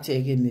Evate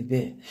again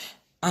maybe.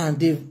 And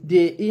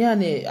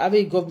they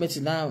have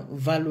government now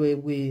value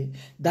away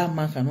that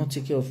man cannot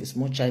take care of his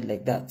small child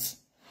like that.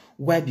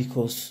 Why?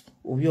 Because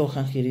we all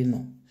can't hear it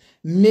now.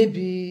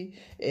 Maybe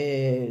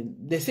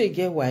they say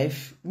get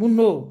wife. Who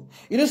know?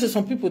 You know, so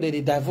some people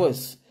they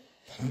divorce.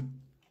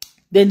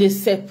 Then they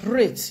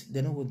separate,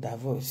 they don't go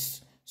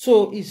divorce.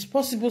 So it's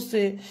possible to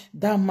say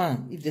that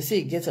man, if they say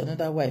he gets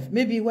another wife,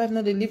 maybe wife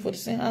not they live for the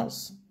same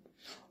house.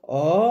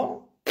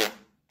 Or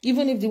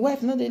even if the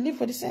wife not they live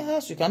for the same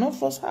house, you cannot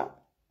force her.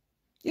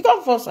 You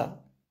can't force her.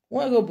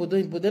 Why go but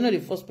they're not the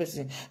first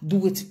person. Do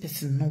what the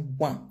person no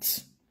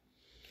want.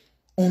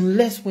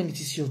 Unless when it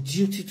is your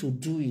duty to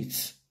do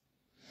it.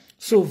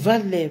 So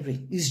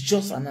Valerie is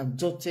just an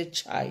adopted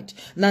child.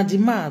 Now the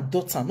man and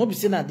daughter, not be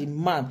saying that the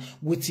man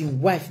with his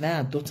wife now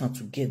and daughter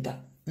together.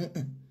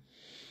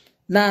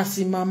 Now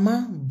see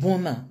mama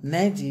bona,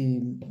 now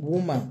the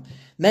woman,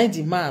 now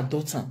the man and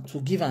daughter to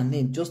give her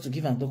name, just to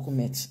give her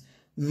documents,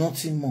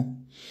 nothing more.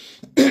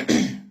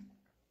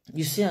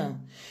 You see,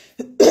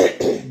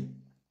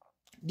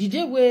 the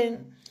day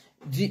when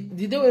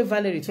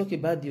Valerie talk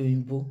about the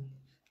Oyinbo,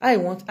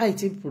 I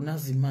take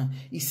pronounce the man.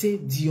 He say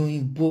the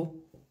Oyinbo.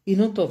 He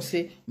not talk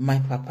say my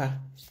papa.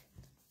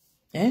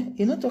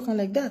 He not talking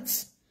like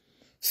that.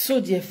 So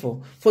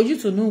therefore, for you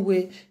to know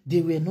where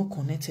they were not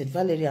connected,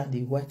 Valerie and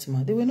the white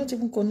man, they were not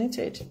even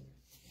connected.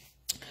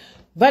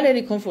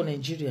 Valerie come from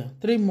Nigeria.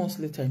 3 months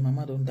later, his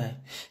mama don't die.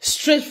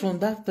 Straight from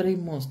that 3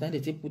 months, then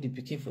they take put the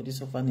pikin for this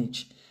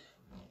orphanage.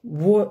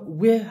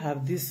 Where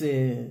have this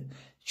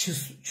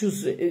this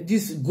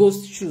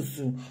ghost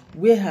choose?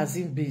 Where has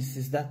he been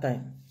since that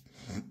time?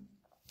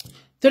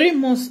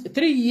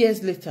 3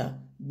 years later.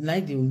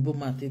 Like the Oyinbo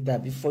man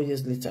died, before 4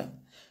 years later,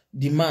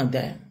 the man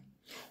died.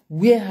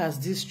 Where has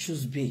this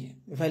truth been?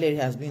 Valerie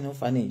has been in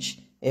orphanage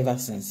ever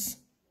since.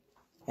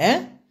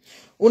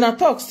 Una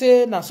talk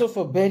say na so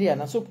for burial,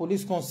 na so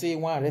police come say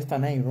one arrest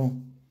and in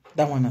wrong.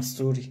 That one a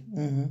story.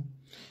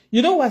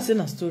 You know why I say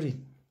na story?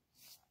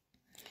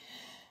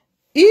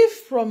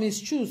 If from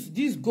his choose,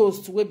 this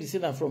ghost will be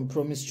seen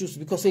from his choose,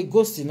 because a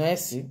ghost in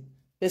OSC,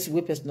 person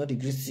wey person not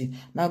agree see,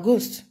 na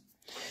ghost.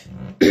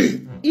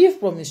 If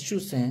from his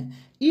choose,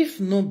 if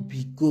not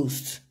be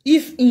ghost,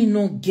 if he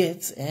not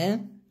get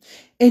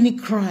any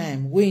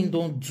crime wey he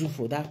don't do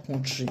for that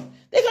country,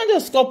 they can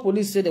just call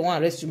police, say they want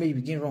to arrest you, maybe you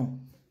begin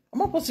wrong. I'm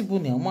not possible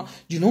now.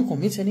 You don't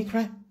commit any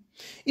crime.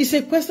 It's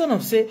a question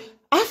of say,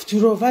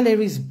 after all,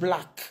 Valerie is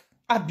black.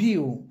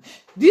 Abio,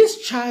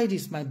 this child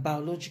is my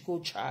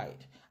biological child.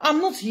 I'm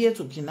not here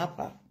to kidnap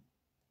her.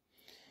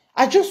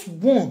 I just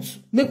want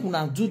make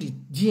una do the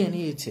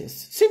DNA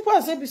test. Simple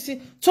as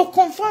ABC to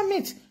confirm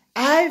it.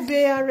 I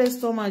will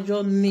arrest on my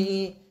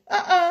journey.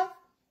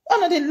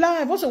 One of the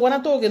live. What's the one I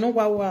talk? No,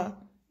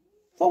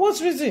 for what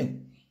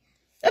reason?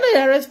 And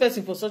I arrest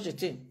person for such a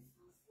thing.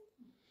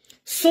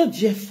 So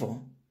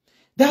therefore,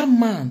 that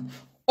man,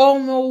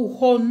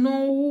 oh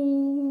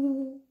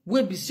no,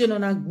 we be saying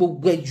on a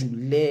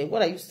gbogbo.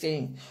 What are you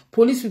saying?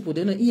 Police people,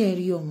 they know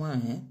your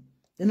man,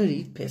 they know the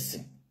eat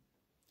person.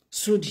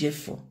 So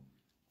therefore,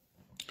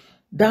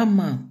 that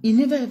man, he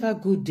never ever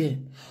go there.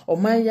 Or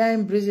my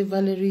embrace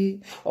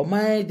Valerie, or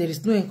my there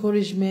is no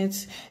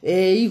encouragement.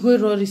 He go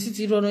run the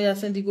city run or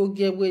send he go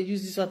get where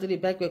use this one to the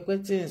back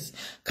questions.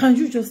 Can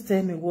you just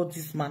tell me what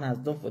this man has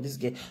done for this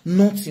girl?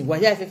 Nothing. Why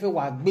if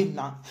work big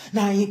now?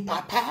 Now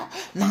papa,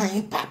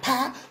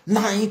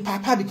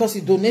 because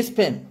he donates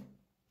pen.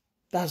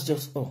 That's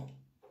just all.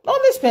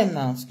 Not this pen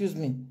now, excuse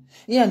me.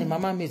 Here and the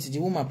mama mate, the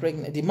woman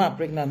pregnant, the man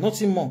pregnant,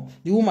 nothing more.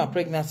 The woman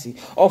pregnancy.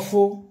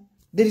 Awful.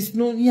 There is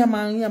no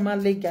yama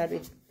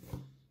legally.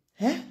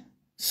 Eh?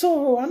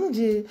 So I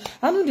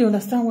don't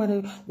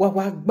understand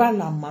why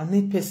bala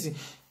money person.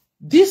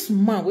 This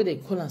man where they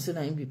call and say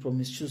that him be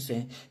promiscuous,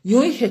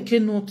 you ain't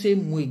heke no te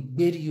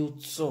muegberi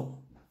yoto.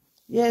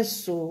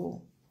 Yes,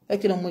 so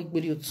heke no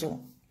muegberi yoto.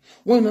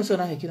 Why not so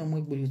na heke no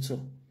muegberi yoto?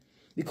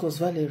 Because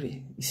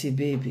Valerie is a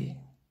baby.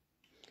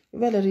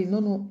 Valerie no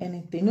know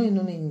anything, no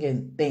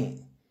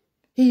anything.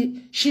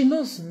 She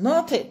knows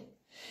nothing.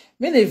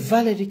 When a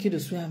Valerie kid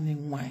is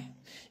swimming wine,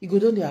 you go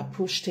down the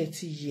approach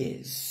 30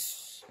 years.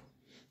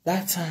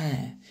 That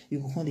time, you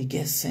go only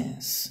get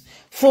sense.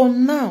 For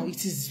now,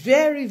 it is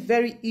very,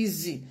 very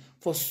easy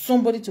for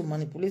somebody to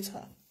manipulate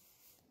her.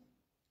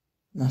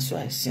 That's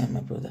why I see my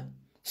brother.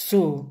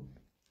 So,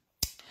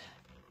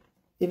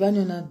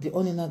 Ivani not the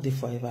only not the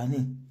for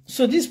Ivani.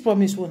 So this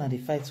promise won't they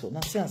fight for.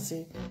 Now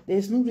say there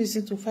is no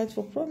reason to fight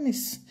for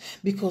promise.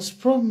 Because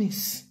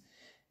promise,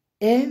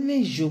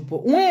 any job,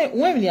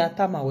 when we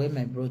attack my way,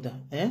 my brother,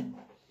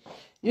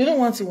 you don't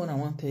want to what I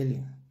want to tell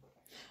you.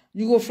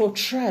 You go for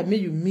try, may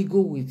you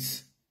mingle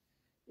with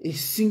a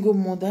single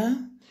mother,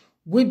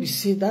 where be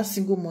say that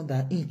single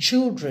mother in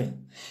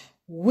children,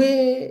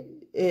 where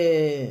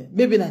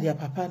maybe na their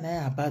papa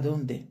na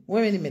abandon them.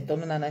 When many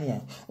metono na na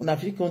una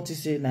fit come to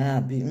say na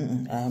be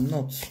I am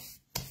not.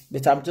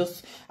 But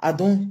I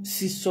don't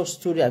see such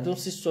story, I don't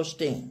see such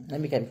thing.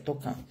 Let me get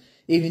talking.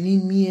 Even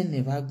in me and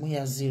never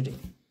go zero.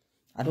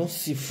 I don't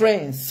see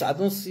friends, I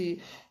don't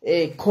see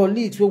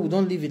colleagues where we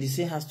don't live in the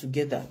same house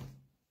together.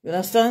 You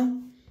understand?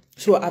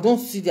 So I don't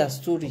see their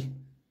story.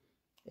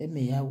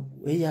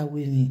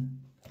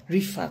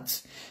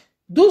 Refat.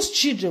 Those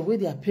children where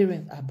their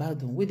parents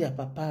abandon, where their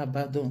papa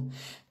abandon,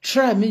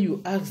 try me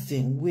you ask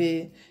them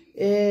where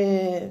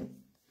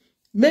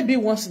maybe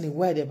once in a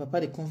while their papa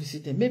they come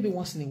visit them, maybe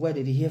once in a while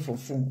they hear from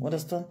phone.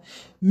 Understand?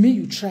 May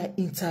you try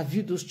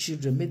interview those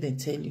children, make them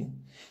tell you.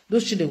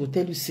 Those children will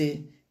tell you,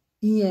 say,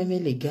 there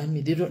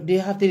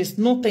is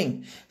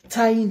nothing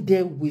tying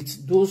them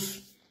with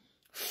those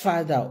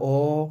father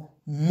or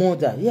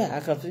mother. Yeah, I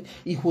can say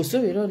if we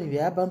so if you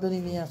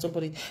abandoning me and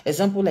somebody,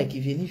 example like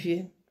if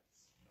you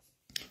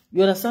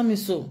understand me,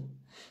 so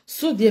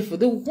therefore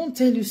they will come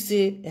tell you,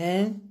 say,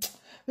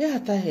 we are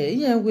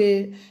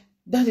here,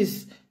 that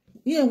is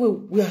we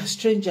are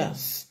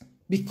strangers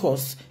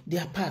because they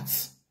are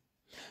parts.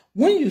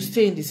 When you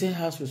stay in the same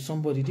house with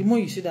somebody, the more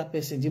you see that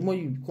person, the more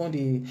you become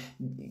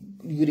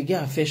you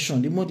get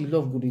affection, the more the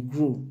love will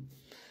grow.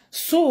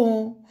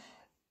 So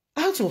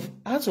out of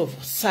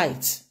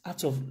sight,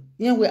 out of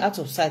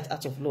sight,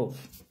 out of love.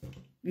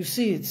 You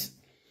see it.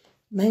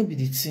 Maybe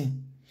the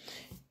thing.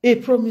 A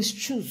promise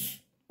choose.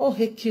 Oh,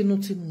 heke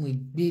nothing will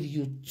be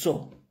you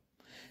to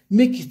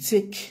make it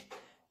take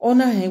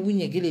honor him when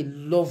you get a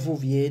love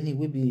of ye any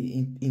will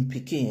be in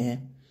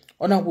picking.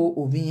 Honor will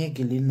obey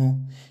gele no.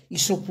 You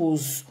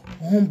suppose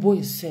humble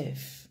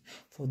yourself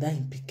for that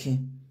in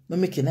picking. No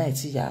make a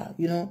night ya,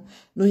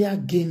 no ya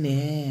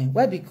gain.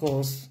 Why?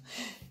 Because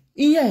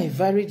in a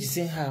very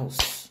decent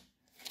house,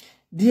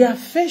 the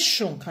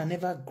affection can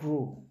never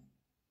grow.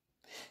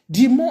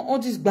 The more all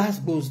these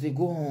basketballs they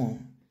go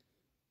on,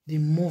 the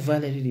more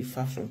Valerie they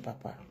far from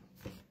Papa.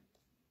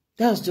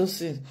 That's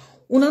just it.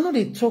 When I know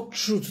they talk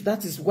truth,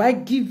 that is why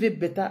give a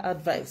better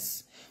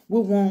advice.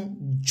 We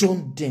won't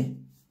join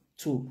them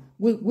to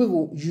we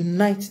will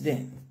unite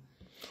them.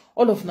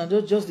 All of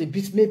them just the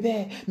beat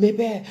maybe,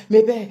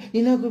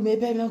 you know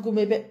good,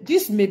 maybe.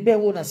 This maybe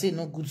won't I say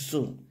no good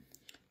soul.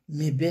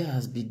 Maybe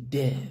has been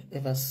there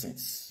ever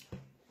since.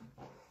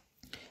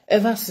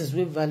 Ever since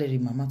when Valerie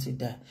mama to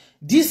die.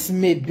 This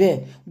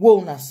maybe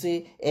won't I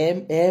say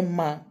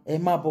Emma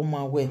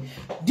Boma way.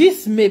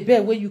 This maybe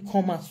when you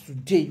come out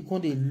today, you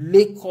can't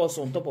lay calls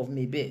on top of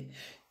maybe.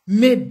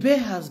 Maybe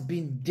has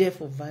been there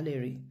for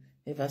Valerie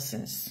ever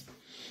since.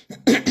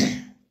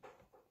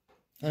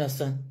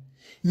 Understand?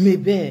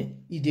 Maybe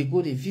if they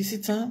go to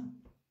visit her,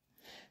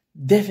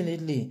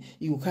 definitely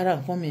you will carry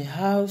and come in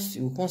house,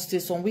 you will come stay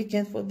some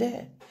weekend for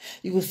there.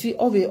 You will see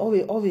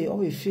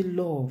always feel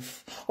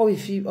love,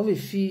 always feel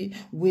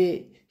where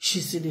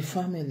she's in the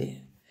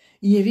family.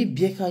 You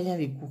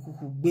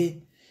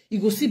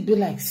go see be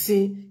like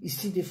say it's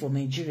still there for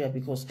Nigeria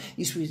because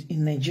it's with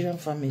in Nigerian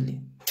family.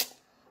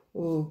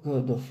 Oh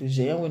God of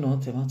Israel,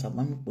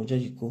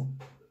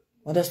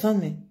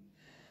 understand me?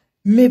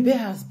 Maybe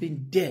has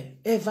been there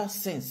ever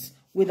since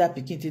with that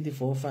Pikin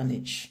for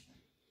orphanage.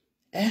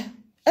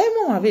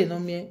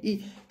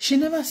 She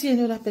never see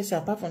any other person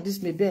apart from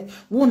this Maybe.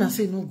 Won't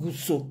say no good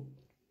so.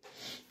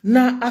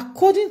 Now,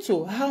 according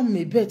to how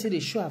Maybe they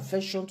show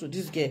affection to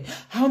this girl,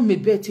 how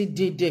Maybe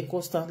they there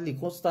constantly,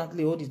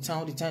 all the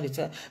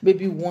time.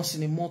 Maybe once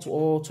in a month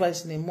or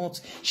twice in a month,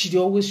 she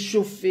always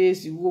show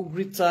face. You go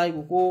greet her,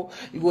 you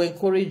go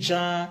encourage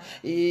her,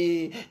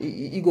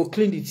 you go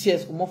clean the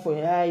tears, come up for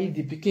her eye.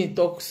 The Pikin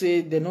talk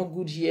say they're not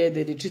good here,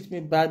 they treat me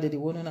bad, they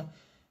want to know.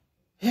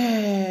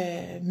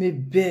 Hey,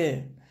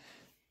 Maybe.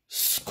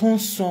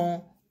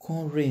 Consent,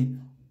 con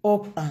rain.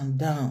 up and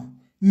down.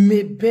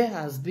 Maybe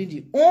has been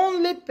the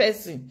only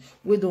person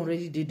we don't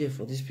already did there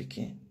for this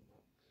pikin.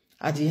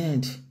 At the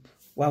end,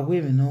 while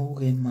women no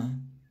get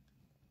man.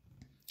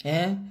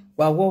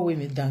 While what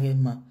women don't get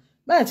man.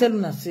 But I tell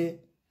you, I say,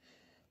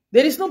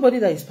 there is nobody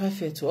that is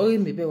perfect. I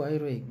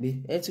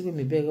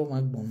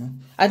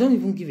don't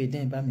even give a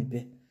damn about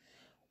me.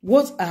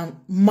 What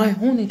my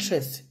own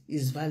interest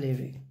is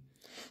Valerie.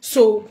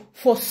 So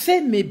for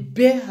say me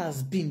bear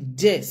has been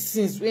there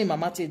since when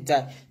Mama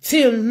died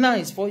till now,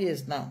 it's 4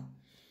 years now.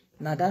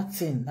 Now that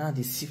thing now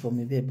they see for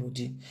me bear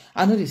body.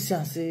 I know they see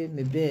and say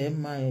me bear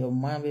my or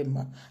my.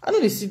 I know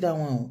they see that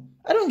one.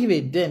 I don't give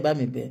a damn about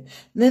me bear.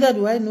 Neither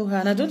do I know her,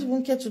 and I don't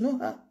even care to know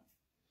her.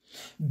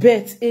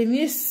 But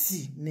any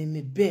see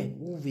me bear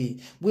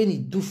when he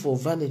do for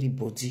Valerie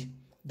body,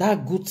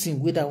 that good thing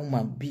where that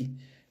woman be,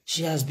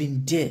 she has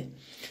been there.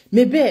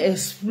 Maybe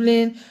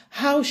explain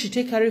how she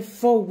take carry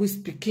 4 weeks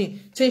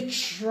pikin, take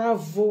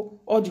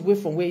travel all the way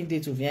from where he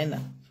did to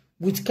Vienna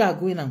with car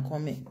going and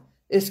coming.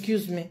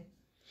 Excuse me.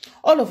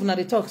 All of them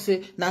they talk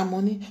say now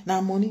money,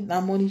 now money,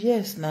 now money.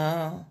 Yes,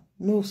 now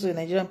no say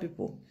Nigerian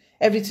people.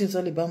 Everything's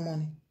all about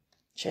money.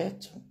 Check.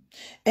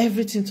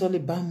 Everything's all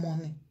about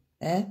money.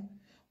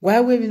 Why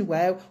women?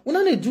 Why? We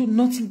don't do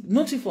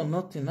nothing for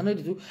nothing. We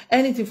don't do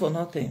anything for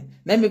nothing.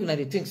 Then make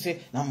they think say,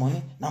 na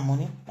money, na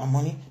money, na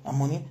money, na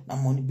money, na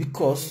money.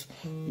 Because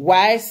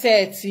why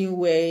certain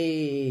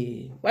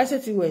way? Why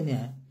certain way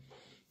now?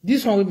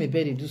 This one will me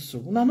better do so.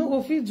 Una no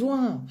go fit do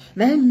one.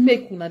 Now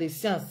make una dey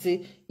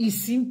say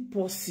it's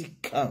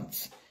impossible.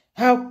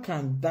 How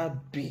can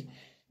that be?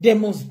 There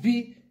must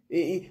be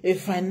a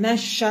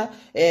financial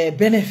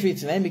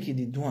benefit. Now make it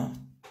the do one.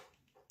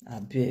 I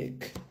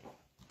beg.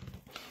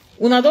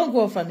 Una don't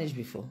go orphanage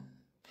before.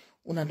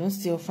 Una don't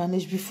stay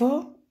orphanage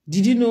before.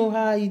 Did you know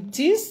how it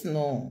is?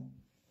 No.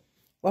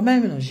 Wama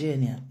mi no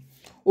genia.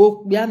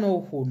 O bia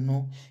no ho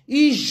no.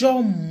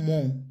 Ijo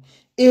mo.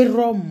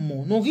 Ero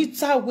mo. No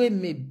Rita we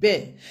me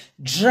be.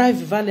 Drive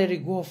Valerie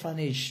go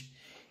orphanage.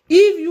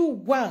 If you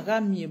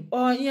want me,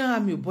 or ya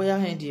me boy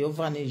hand the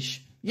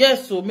orphanage.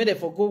 Yes, so may they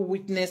for go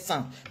witness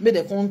and may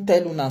they come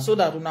tell una so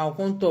that una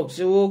come talk.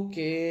 Say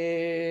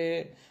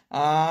okay.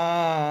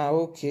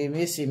 Okay.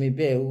 Me see me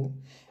be.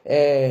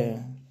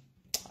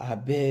 I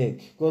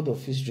beg, God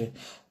of Israel,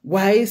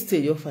 why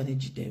stay your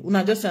orphanage there?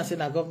 Una just say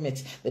na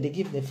government that they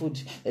give the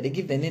food, that they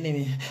give the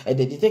enemy, that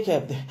they take care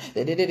of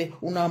the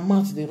una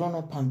mouth they run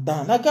up and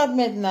down. Na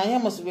government na ya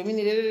must be mean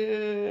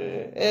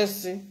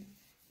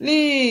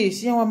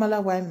please, you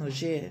mala why no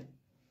share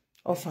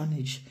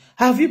orphanage.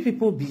 Have you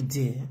people be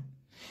there?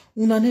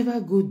 Una never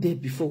go there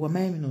before.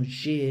 Why no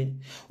share?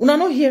 Una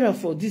no hear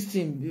for this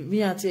thing.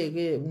 Me and tell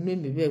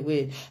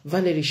where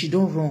Valerie she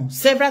don't run.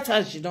 Several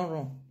times she don't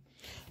run.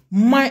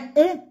 My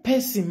own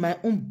person, my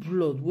own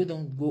blood, we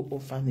don't go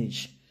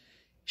orphanage.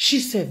 She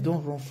said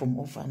don't run from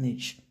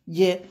orphanage.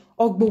 Yeah,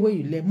 ogbo where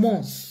you lay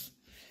months.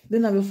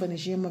 Then I will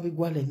orphanage. Yeah, maybe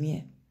go let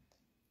me.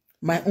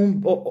 My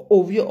own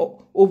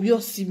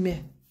obvious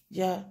sime.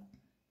 Yeah.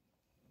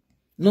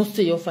 Not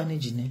stay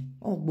orphanage ne.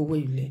 Ogbo where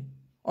you lay.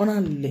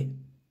 Ona lay.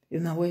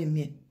 Una way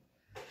me.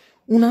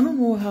 Una no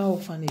know how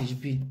orphanage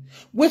be.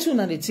 Wait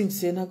una they think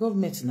say na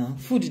government now.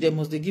 Food they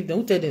must they give them.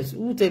 Who tell them?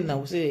 Who tell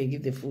now say they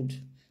give the food?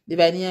 They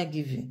buy near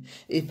giving.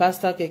 A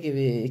pastor can give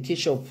a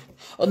ketchup.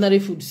 Ordinary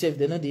food serve,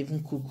 they not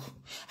even cook.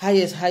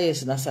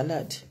 Highest na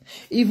salad.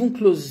 Even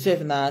clothes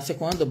serve na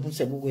second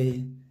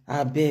way.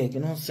 I beg,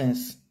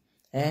 nonsense.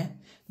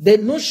 They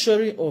no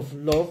showing of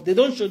love. They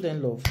don't show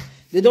them love.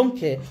 They don't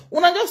care.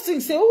 When I just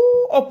think, say,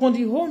 oh, upon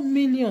the whole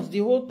millions, the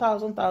whole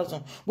thousand,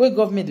 where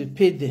government will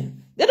pay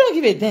them. They don't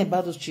give a damn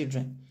about those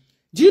children.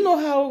 Do you know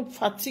how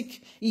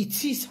fatigue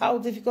it is, how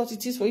difficult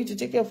it is for you to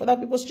take care of other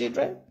people's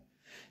children?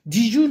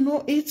 Did you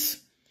know it?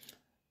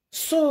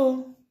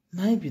 So,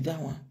 might be that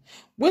one.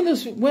 When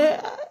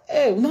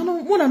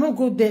I not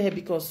go there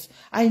because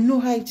I know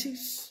how it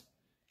is.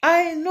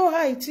 I know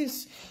how it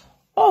is.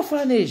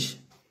 Orphanage,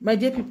 my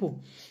dear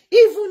people,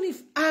 even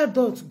if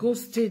adults go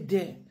stay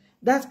there,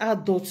 that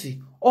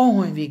adulty,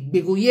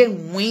 they go here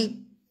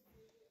win.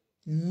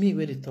 Me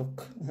where they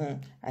talk.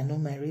 I know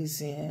my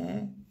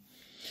reason.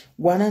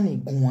 Wana ni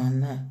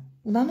guana.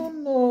 Una no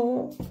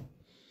know.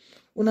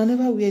 Una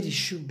never wear the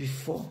shoe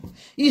before.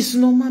 It's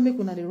normal make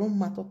una the run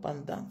mat up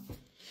and down.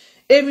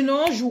 Emi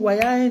no ju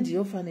waya in the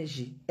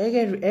orphanage.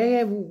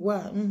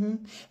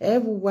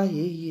 Everywhere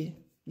ye.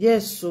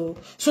 Yes, so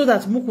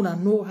that mukuna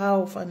know how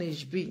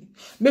orphanage be.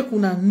 Make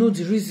una know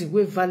the reason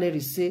where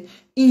Valerie say,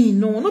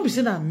 no be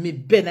say that me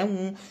ben I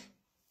won't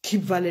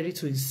keep Valerie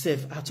to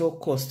himself at all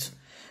cost.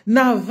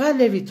 Now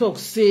Valerie talk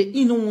say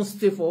he no won't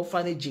stay for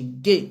orphanage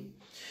again.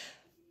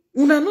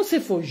 Una no say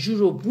for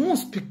Europe,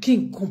 once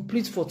speaking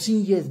complete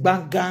 14 years,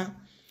 banga,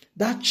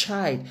 that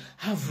child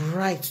have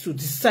right to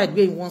decide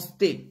where he wants to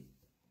stay.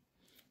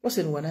 What's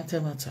in one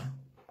matter?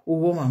 Oh,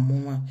 woman,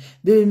 mama,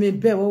 they may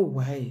bear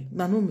why?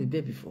 Na no me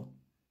bear before.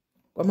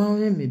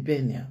 Mama me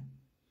bear now.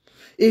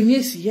 And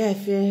yes, yeah,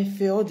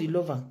 fair all the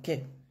love and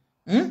care.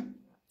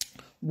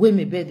 When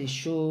me bear the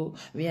show,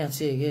 me and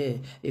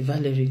say,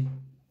 Valerie,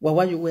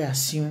 why you were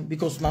assuming?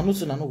 Because una know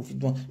say una no go fit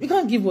do am. You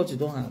can't give what you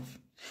don't have.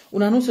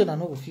 Una know say una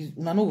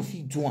no go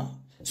fit do am.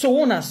 So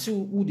when I see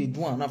who they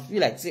do am, I feel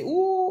like say,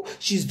 oh,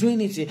 she's doing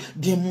it.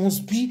 There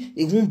must be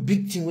a one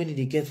big thing when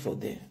they get for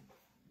them.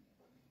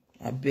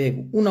 I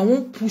beg. Una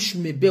won't push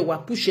me, be wa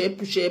push her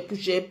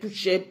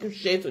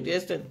to the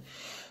extent.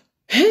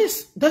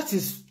 Hence, that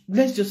is,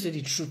 let's just say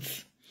the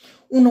truth.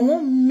 Una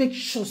won't make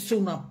sure so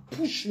una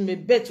push me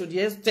to the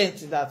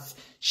extent that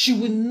she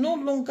will no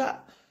longer,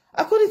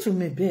 according to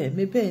Mebe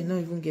not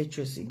even get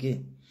choice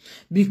again.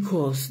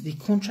 Because the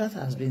contract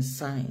has been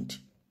signed.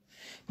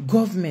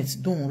 Government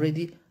don't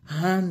already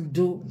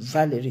handle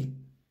Valerie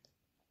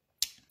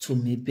to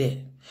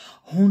Mebe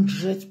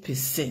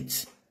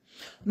 100%.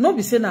 No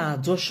be saying na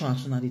adoption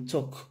as una dey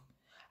talk.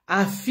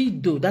 I feel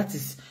though that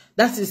is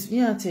that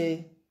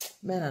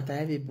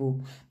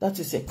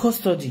is a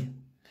custody.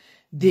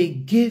 They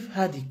gave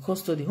her the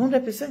custody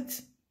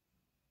 100%.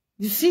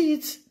 You see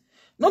it?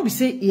 No be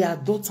say he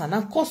adopt her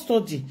na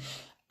custody.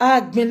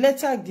 I been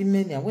letter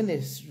agreement when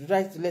they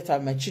write letter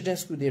my children's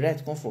school they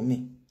write come for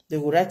me. They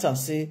will write and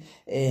say,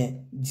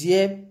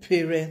 dear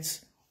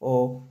parents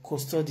or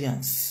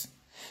custodians.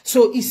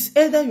 So it's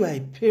either you are a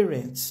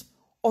parent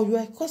or you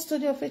are a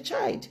custodian of a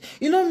child.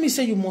 You know me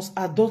say you must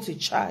adopt a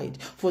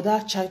child for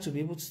that child to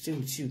be able to stay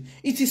with you.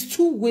 It is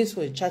two ways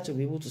for a child to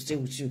be able to stay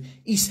with you.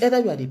 It's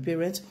either you are the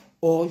parent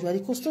or you are the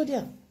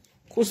custodian.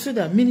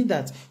 Custodian meaning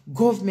that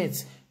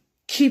government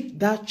keep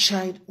that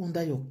child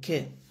under your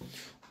care.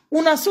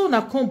 Una say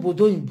una come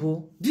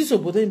bodoimbo. This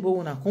bodoimbo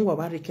una come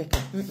wabare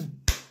keka.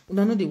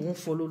 Una know they won't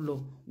follow law.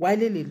 Why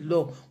they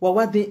law?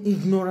 Why they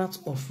ignorant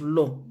of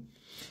law?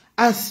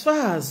 As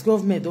far as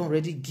government don't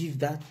already give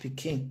that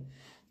picking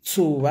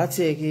to what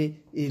a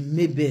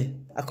maybe,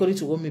 according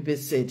to what maybe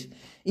said,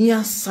 he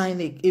has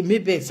signed a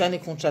maybe sign a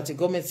contract, a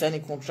government sign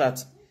a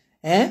contract.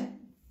 That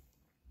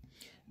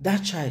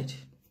child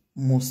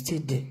must stay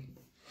there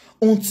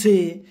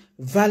until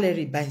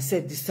Valerie by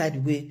herself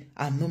decide way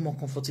I'm no more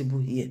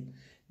comfortable here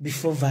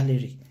before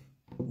Valerie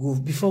go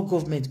before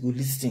government go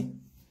listen.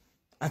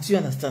 And you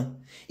understand?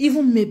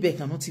 Even Maybe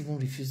cannot even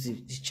refuse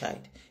the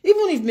child.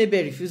 Even if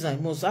Maybe refuses, I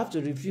must have to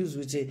refuse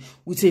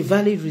with a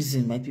valid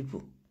reason, my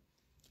people.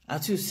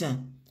 And you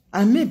understand?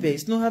 And Maybe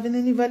is not having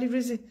any valid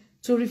reason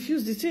to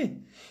refuse the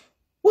thing.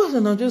 Well,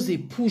 now just a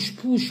push.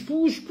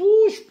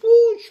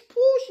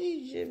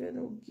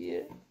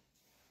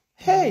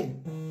 Hey,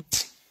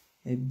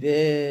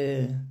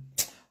 Maybe,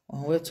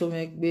 where to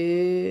make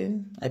be?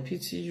 I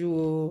pity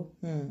you.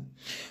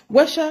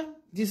 Washa,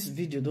 this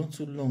video don't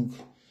too long.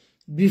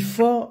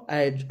 Before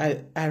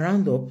I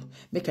round up,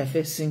 make I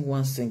first sing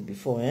one sing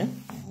before,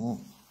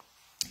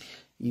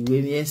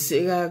 Iwe mi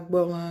esega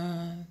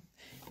gboma,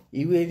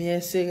 iwe mi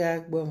esega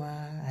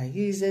gboma.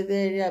 Agize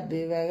deri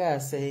abevaga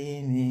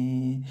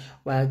seyini,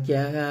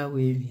 wakiara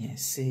we mi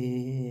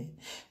ese.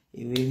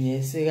 Iwe mi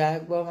esega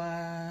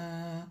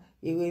gboma,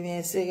 iwe mi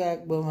esega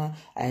gboma.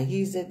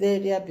 Agize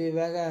deri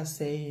abevaga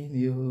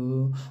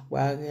seyini,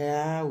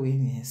 wakiara we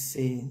mi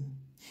ese.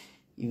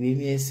 Iwe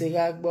mi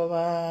esega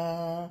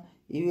gboma.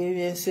 Iwe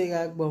mi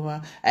esega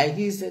gboma.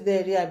 Agize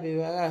deri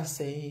abevaga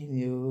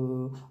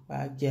seyini,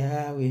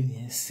 wakiara we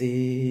mi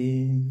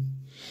ese.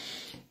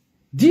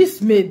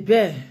 This may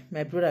be,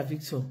 my brother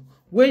Victor,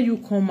 when you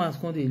come out,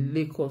 come the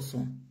lake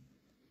also.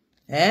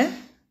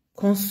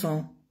 Come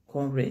sun,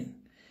 come rain.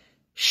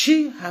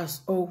 She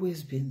has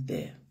always been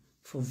there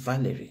for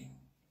Valerie.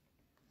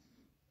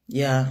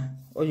 Yeah,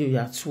 all you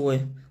are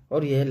to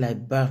all you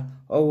like ba,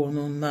 all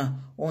no na,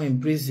 all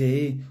embrace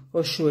it,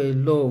 all show a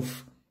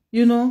love.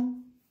 You know,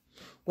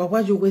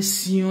 why you were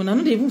seeing? I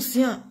don't even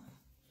see her.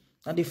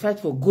 And they fight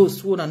for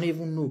ghosts who I don't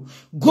even know.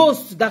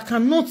 Ghosts that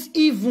cannot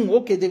even,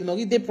 okay, they've not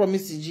they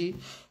promise G.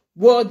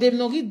 Well, they've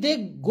not they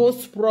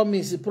ghost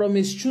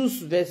promise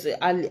choose verse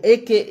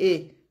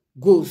aka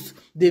ghost.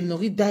 They've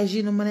not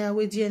die no matter how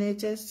DNA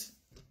test.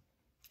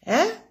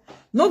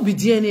 No be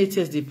DNA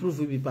test they prove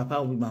we be papa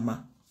or be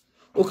mama.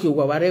 Okay,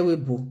 well, whatever we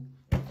bo.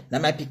 Now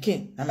my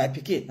picking,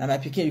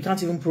 you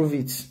can't even prove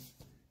it.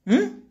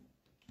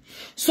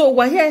 So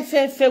why here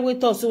fair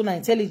with us una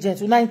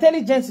intelligence? Una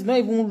intelligence is not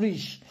even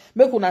rich.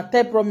 Make una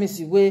tell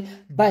promise way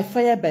by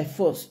fire by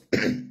force.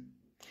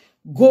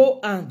 Go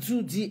and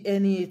do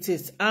DNA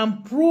test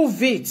and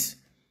prove it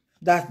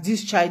that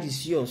this child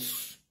is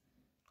yours.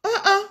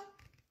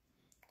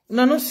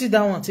 Una no sit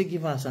down and take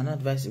give us an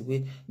advice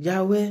away.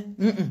 Yahweh.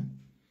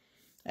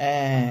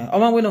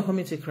 Oma we not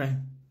commit a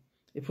crime.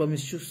 A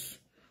promise choose.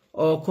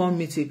 Or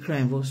commit a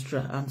crime,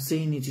 Vostra. I'm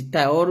saying it.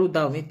 Or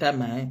down me time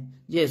my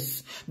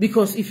yes,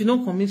 because if you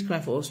don't commit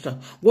crime for Austria,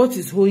 what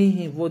is holding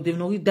him? What they've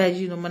not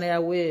died, no matter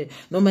where,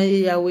 no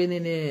matter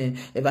where,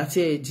 about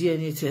a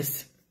DNA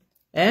test.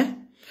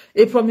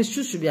 A promise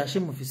you should be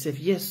ashamed of yourself.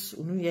 Yes,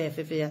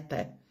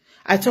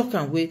 I talk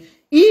and wait.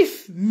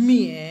 If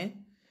me,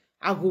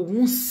 I go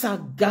one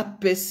saga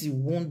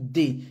person one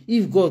day.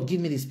 If God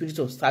give me the spirit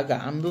of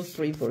saga, I'm not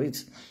praying for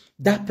it.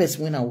 That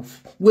person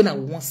when I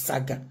want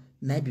saga,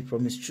 now be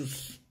promise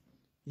choose.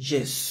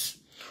 Yes,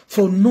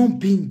 for not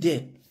being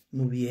there.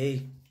 No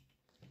be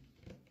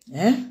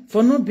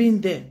For not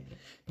being there.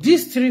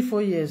 These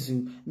 3-4 years,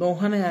 no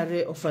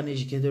Hana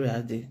orphanage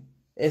together.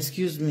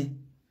 Excuse me.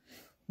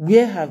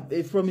 Where have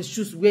a promise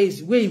choose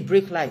where in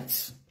break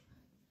lights?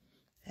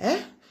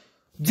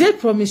 They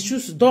promise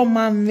choose don't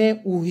man me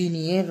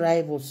uhini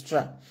rival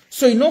stra.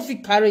 So you know if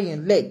you carry your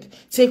leg,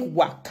 take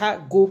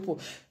waka go for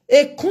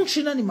a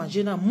country and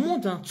imagine more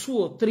than 2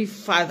 or 3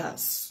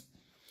 fathers.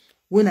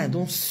 When I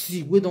don't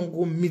see, we don't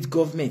go meet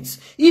governments.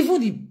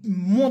 Even the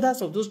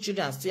mothers of those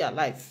children are still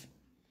alive.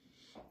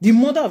 The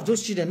mother of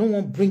those children don't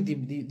want to bring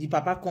the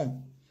papa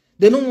come.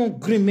 They don't want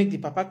green make the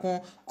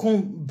papa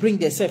come bring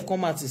themselves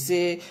come out to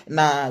say,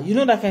 nah, you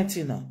know that kind of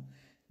thing now.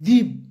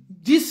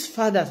 These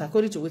fathers,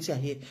 according to what you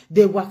hear,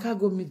 they waka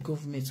go meet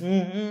government.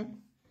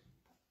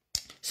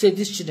 Say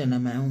these children are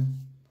my own.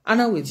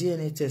 And I will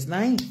DNA test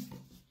 9.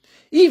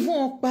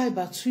 Even by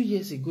about 2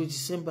 years ago,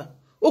 December,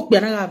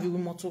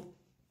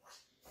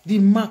 the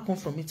man come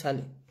from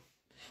Italy.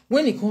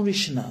 When he come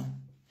reach now,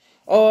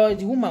 or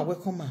the woman will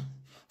come out.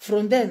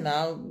 From there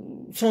now,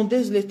 some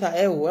days later,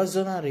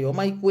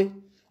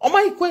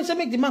 say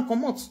make the man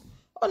come out.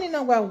 Only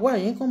now why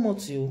ain't come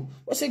out you?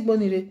 What's it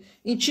bonire?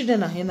 In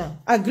children are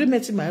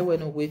agreement in my way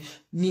no way.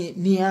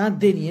 Ni a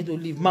day ni to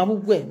leave.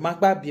 Mabu we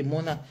magba be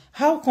mona.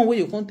 How come where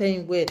you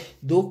contain where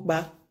dog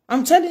back?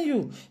 I'm telling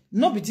you,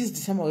 not be this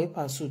December we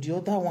pass so the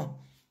other one.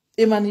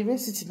 Emmanuel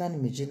University na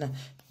imagine.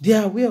 They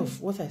are aware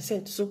of what I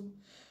said. So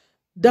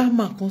that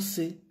man can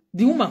say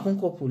the woman can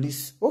call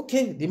police.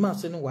 Okay, the man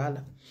say no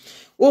wahala.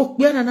 Oh,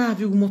 we are na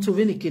have you moto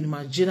veni can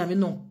imagine me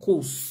no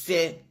ko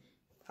say.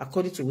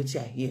 According to what I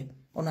hear,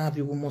 on have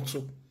you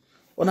moto,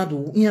 on have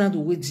the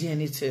way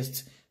DNA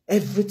test,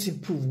 everything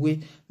prove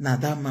way na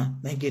that man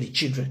may get the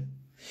children.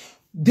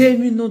 They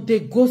will know they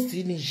ghost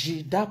in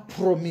that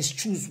promise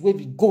choose where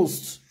be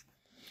ghost.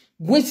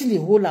 Waiting the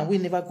whole and we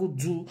never go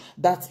do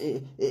that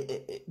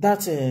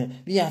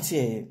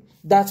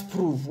that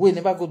prove we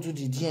never go do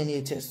the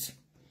DNA test.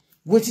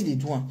 Waiting they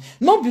do one.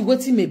 Not be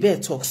waiting maybe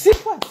talk. See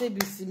what say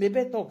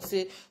maybe talk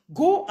say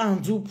go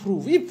and do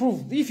proof.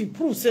 If you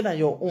prove say that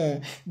your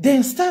own,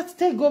 then start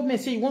tell government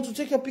say you want to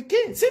take your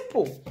pikin.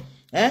 Simple.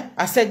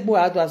 I said boy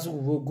as we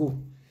will go.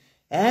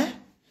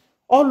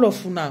 All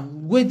of una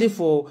wait there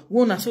for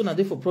one as soon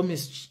there for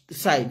promise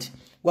side.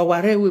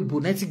 Waware we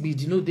bonetic be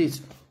you know this.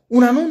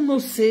 Una no know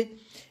say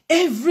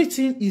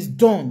everything is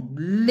done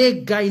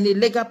legal in a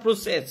legal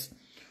process.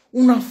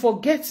 Una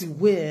forget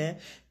where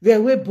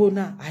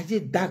bona I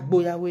did dark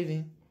boya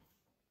waving.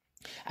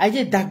 I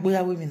did dark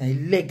boya waving. I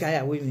leg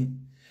guy waving.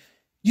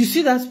 You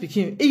see that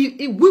speaking?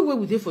 We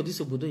were there for this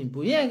obodo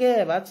impo. Yeah,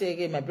 about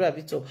again, my brother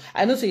Vito.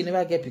 I know so you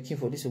never get picking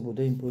for this obodo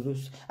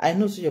impo. I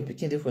know so you're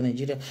picking there for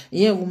Nigeria.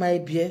 Yeah, we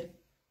might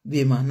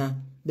be mana.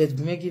 But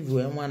we may give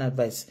you one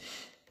advice.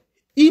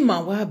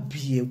 Ima wa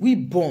be we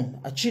born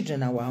our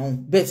children our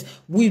own. But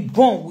we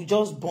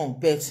just born.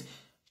 But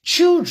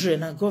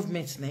children and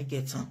government na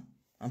get on.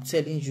 I'm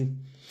telling you.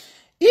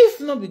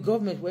 If not the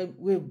government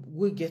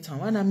we get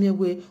on, when I mean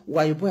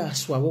why you boy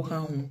aswa walk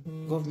home,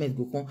 government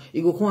go come,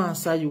 it go come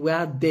answer you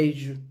where dare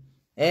you.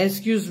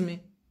 Excuse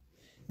me.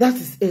 That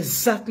is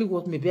exactly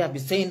what maybe I've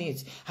been saying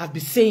it. I've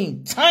been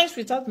saying times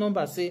without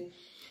number say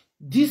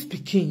this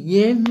became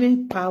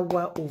yeme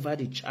power over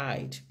the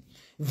child.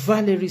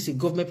 Valerie is a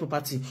government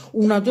property.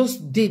 Una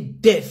just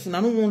dead deaf. Una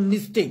no one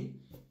listen.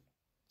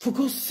 For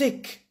God's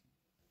sake.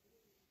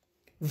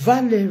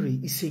 Valerie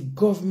is a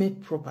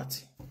government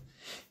property.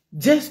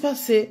 Jesper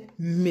say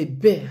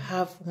maybe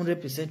have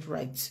 100%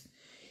 rights.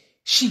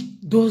 She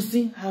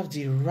doesn't have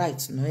the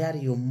right no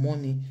your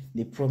money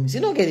they promise. You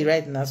don't get the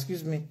right now,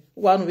 excuse me.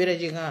 One way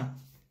you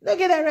don't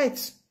get that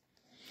right.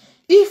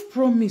 If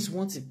promise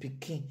wants a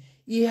picking,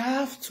 you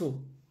have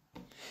to.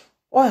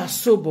 Or a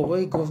sober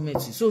way government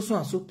is so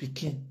and so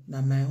picking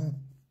na my own.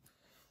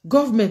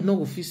 Government no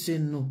will say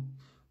no.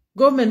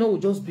 Government no will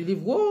just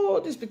believe, whoa,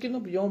 this picking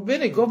up your own.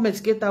 When the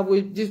government get that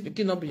way, this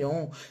picking up your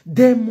own.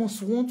 They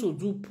must want to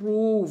do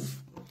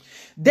proof.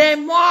 They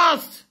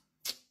must.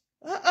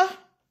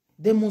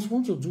 They must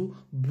want to do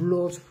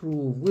blood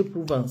proof. We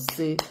prove and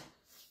say,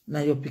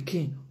 now your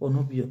picking or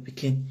not be your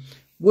picking.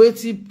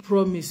 Waiting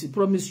promise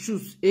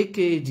choose,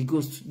 aka the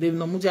ghost. They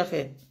no muja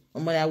fe.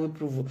 No matter we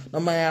prove. No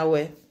matter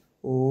where.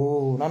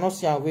 Oh, no not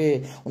see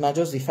away. Una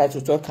just the fight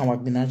to talk and work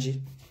binaji.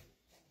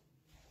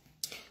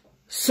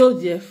 So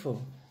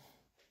therefore.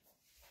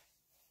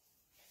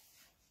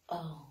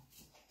 Oh,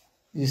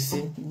 you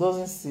see,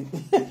 doesn't see.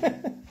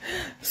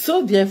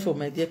 So therefore,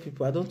 my dear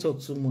people, I don't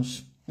talk too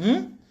much.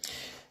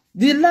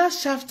 The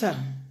last chapter,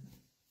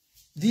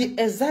 the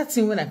exact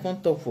thing when I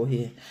can't talk for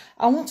here,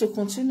 I want to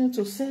continue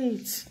to say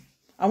it.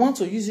 I want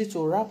to use it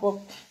to wrap up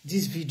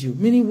this video.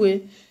 Meaning,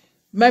 way,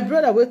 my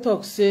brother will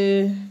talk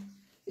say,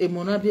 a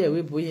monabi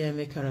away boy and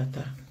make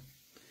character.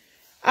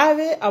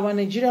 Are our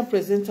Nigerian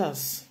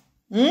presenters?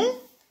 Not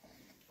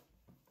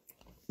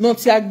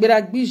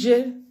Yagberak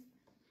Bije.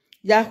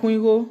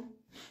 Yakungo.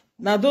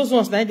 Now those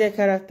ones like their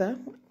character.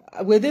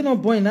 Were they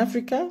not born in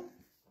Africa?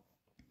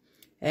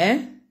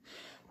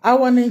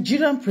 Our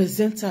Nigerian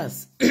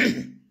presenters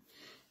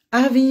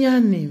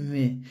Avian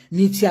me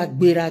ni ti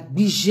agbera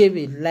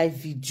gbijebe live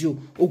video.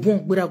 Ogun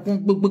gbera gun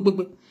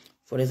gbegbegbegbe.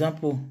 For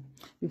example,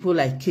 people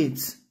like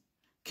Kate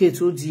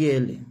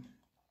ODL.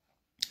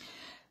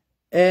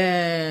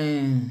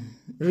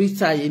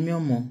 Rita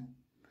Yemiomo.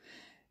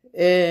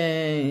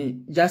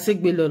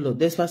 Jasegbe Lolo,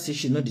 despite say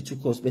she know the two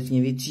cause, but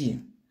in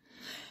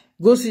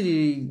go see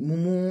the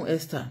Mumu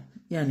Esther,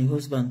 yeah, and the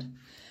husband.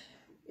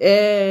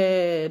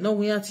 No,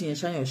 we are to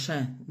shine your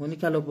shine.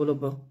 Monica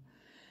Lobolobo.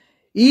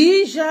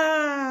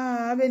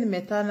 Ija, abeni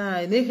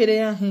metana,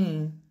 nehere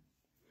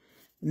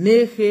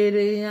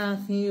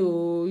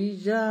o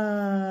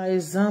ija,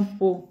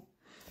 example.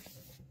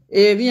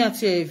 Viens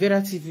à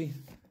Vera TV.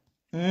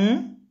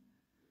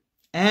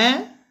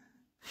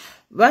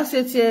 Va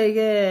c'était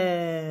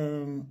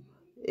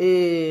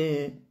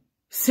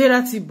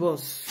Serati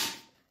boss.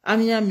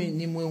 Amiami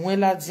ni mwen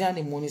la dian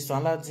ni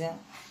monisan la dian.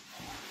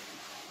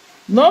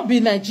 No be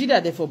Nigeria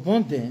they for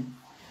born them.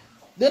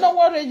 They don't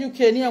worry UK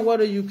ni and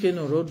worry UK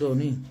no road on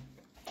ni.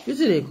 You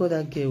see they call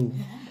that girl.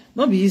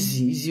 No be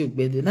easy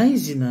ogbede. Na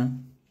easy na.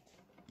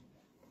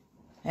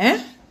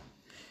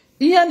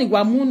 Iya ni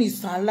gwa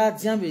monisan la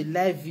dian be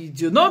live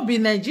video. No be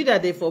Nigeria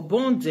they for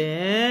born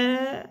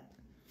them.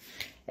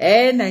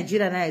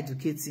 Nigeria na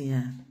educating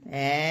ya.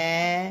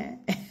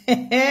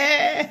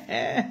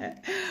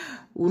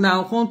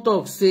 Una on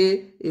talk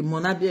say a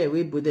monabia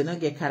away, but they don't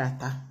get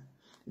character.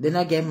 They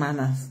don't get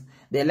manners.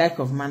 They lack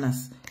of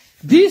manners.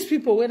 These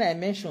people, when I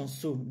mention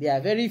so, they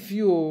are very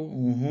few.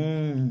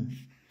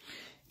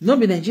 No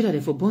be Nigeria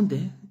they for born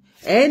there.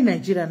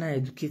 Nigeria na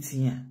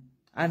educating ya.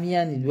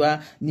 Amia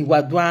ni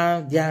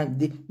wadwa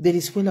they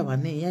spoil our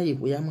name. Ya you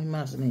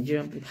mas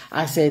Nigerian people.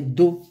 I said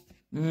do.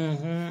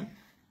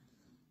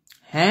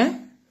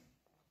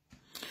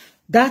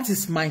 That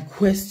is my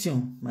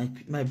question,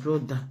 my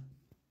brother.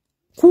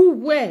 Who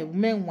were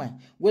men why?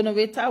 When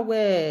we ta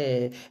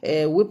we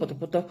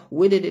poto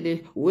we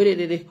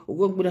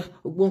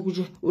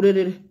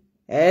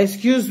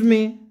excuse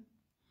me.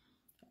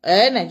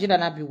 Nigeria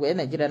na bi we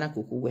Nigeria na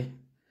kuku we.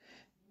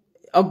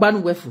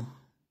 Ogbanu wefo.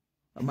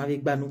 Omari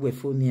gbanu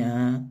wefo ni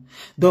a.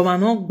 Do ma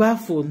no gba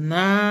fo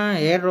na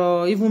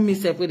ero even me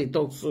self we dey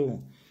talk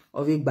so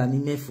of igbani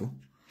mefo.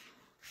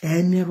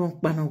 Meron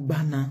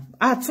gbana.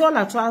 At all,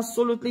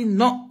 absolutely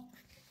no.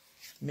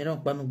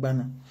 Meron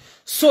gbana.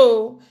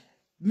 So,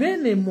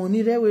 many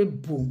money they will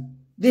boom.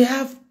 They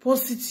have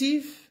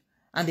positive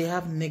and they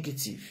have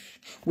negative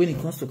when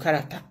it comes to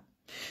character.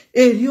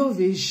 Area of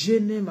a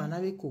jeune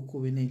manabe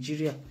koko in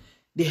Nigeria,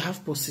 they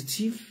have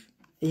positive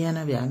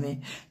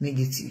and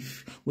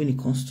negative when it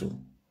comes to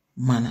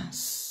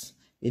manners.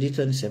 Rita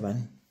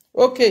 27.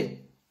 Okay.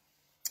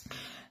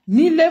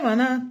 Nile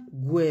mana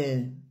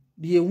gwe.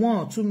 Be 1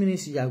 or 2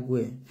 minutes ya go.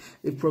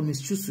 A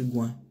promise choose to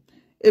go.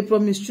 A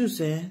promise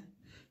choose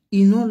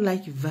you know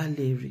like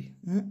Valerie.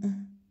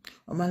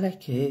 I'ma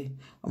like her.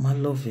 I'ma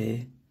love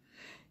her.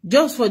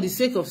 Just for the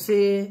sake of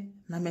say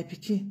na my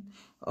pikin.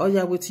 Or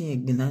ya waiting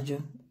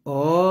igbinajo.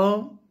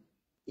 Or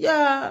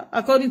yeah,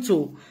 according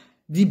to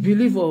the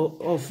belief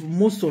of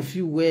most of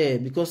you where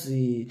because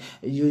you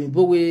in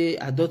both way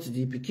adopt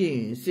the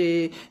pikin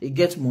say he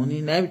get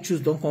money. Now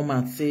choose don't come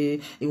and say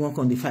he won't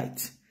come the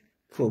fight.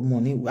 For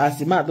money, as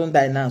the man don't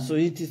die now, so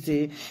it is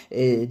say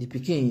the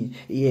pikin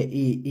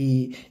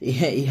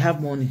he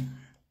have money.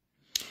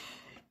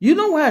 You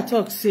know why I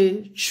talk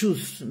say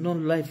choose no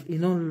life, you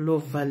don't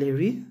love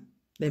Valerie?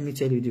 Let me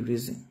tell you the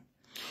reason.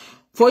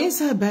 For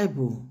inside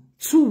Bible,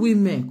 2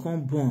 women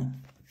come born.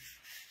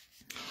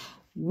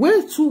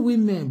 Where 2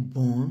 women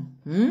born,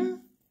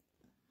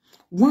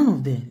 one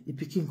of them the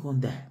pikin come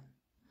die,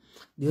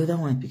 the other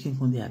one the pikin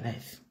come dey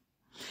alive.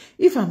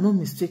 If I'm not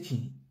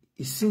mistaken,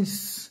 it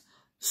seems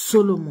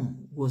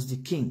Solomon was the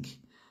king,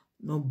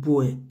 no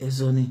boy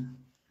Ezoni.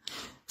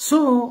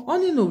 So,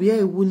 only no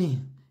where wuni,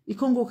 he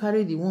can't go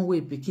carry the one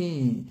way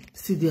pikin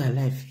still dey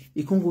alive.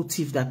 He can't go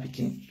thief that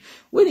pikin.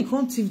 When he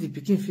can't thief the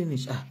pikin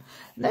finish,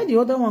 now the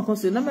other one can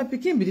say, now my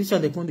pikin be this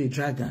one, they can't dey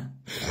drag her.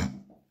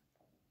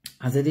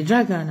 As they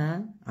drag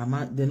her,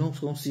 they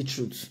don't see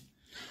truth.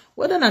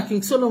 Whether na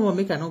King Solomon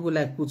make I not go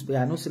like put, but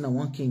I know say na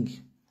one king.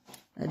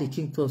 And the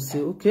king thought say,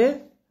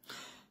 okay.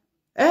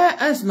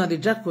 As now the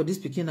drag for this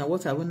pikin, now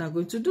what are we not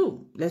going to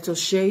do? Let us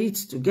share it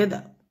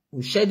together.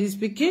 We share this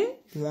pikin.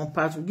 One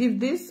part we give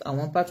this, and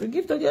one part we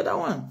give to the other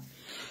one.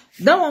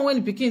 That one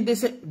when the pikin they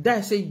say,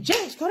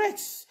 yes,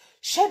 correct.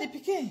 Share the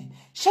pikin,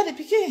 share the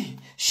pikin,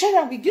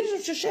 share it. We give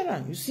it to share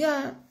it. You see,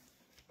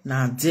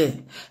 now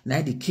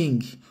the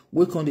king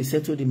we come they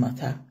settle the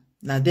matter.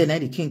 Now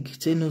the king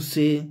say no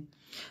say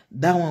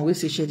that one we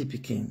say share the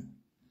pikin.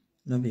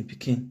 No be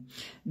pikin.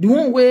 The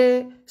one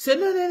where say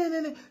no,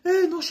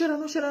 hey, no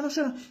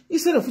share.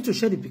 Instead of you to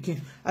share the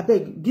pikin, I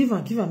beg give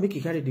and make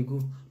it carry the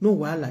go. No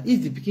wahala.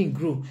 If the pikin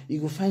grow, you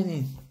go find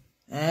him.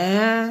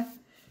 Now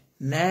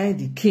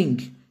the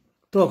king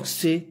talk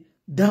say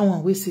that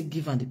one we say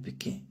give and the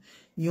pikin.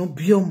 You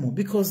biomo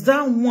because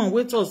that one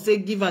we talk say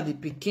give and the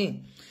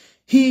pikin.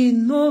 He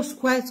knows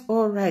quite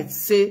all right.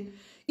 Say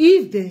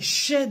if they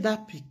share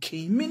that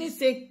pikin, meaning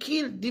say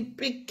kill the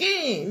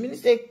pikin, meaning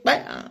say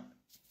bam.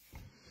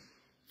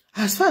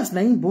 As far as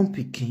na him born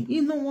pikin,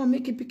 he no want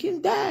make a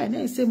pikin die. Na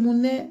he say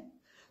mune.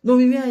 No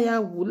we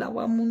ya wula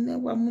wa mune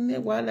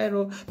wa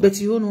lero. But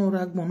you no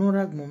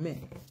ragmo me.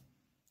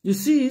 You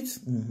see it?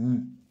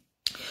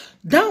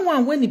 That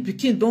one when the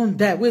pikin don't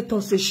die, wait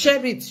on say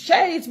share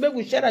it, make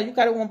we share it. You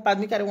carry one part,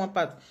 me carry one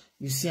part.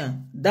 You see,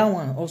 that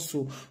one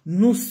also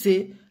no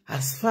say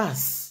as far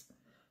as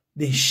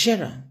the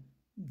share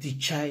the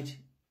child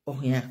or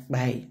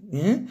buy.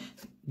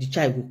 The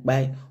child will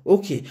buy.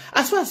 Okay.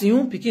 As far as your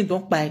own pikin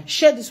don't buy,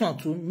 share this one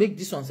too. Make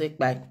this one say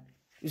buy.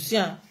 You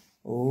see,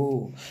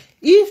 oh,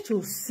 if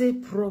to say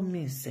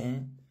promise,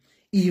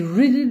 he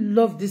really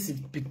love this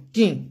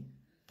pikin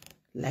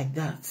like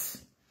that.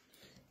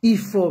 He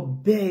for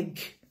beg.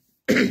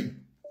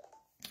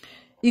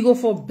 He go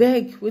for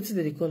beg. What did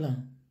they call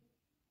her?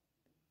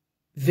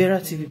 Vera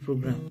TV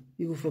program.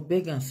 He go for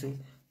beg and say,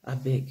 I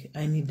beg.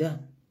 I need that.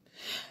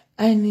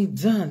 I need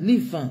that.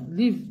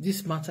 Leave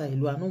this matter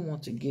alone. I don't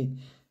want again.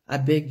 I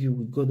beg you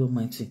with God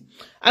Almighty.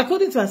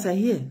 According to as I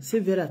hear, say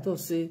Vera thought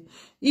say,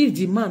 if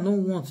the man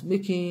don't want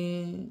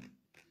making,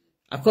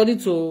 according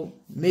to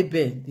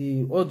maybe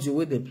the audio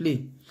where they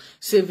play,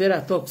 say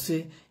Vera talk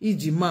say, if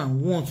the man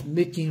want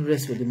making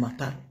rest for the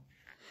matter,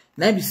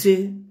 now be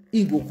say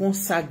he go come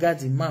saga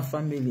the man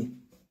family.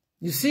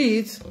 You see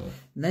it?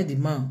 Now the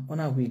man on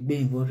our way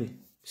being worried.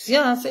 See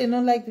how I say you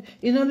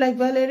don't like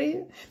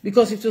Valerie?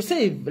 Because if you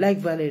say you like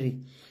Valerie,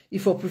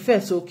 if you prefer,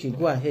 so okay,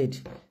 go ahead.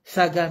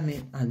 Saga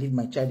me and leave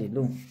my child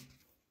alone.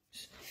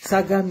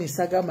 Saga me,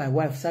 saga my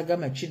wife, saga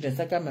my children,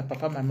 saga my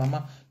papa, my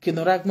mama,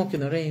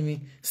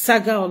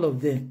 saga all of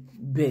them.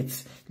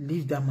 But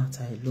leave that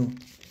matter alone.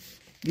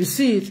 You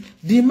see it?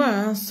 The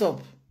man hands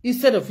up.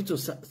 Instead of it to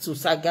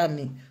saga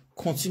me,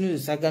 continue to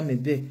saga me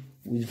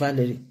with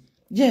Valerie.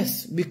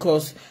 Yes,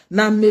 because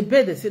now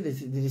maybe they say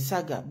the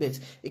saga, but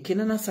it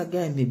cannot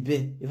saga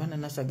maybe,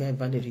 even saga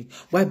Valerie.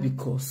 Why?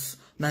 Because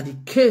now the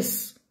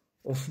case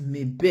of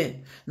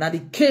maybe, now the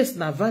case,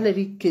 now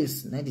Valerie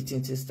case, now the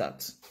thing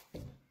starts.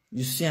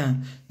 You see,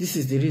 this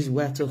is the reason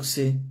why I talk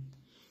say,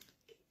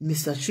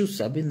 Mr. Chus,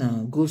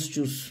 Sabina, Ghost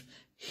Chus,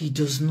 he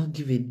does not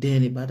give a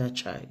damn about that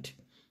child.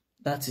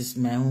 That is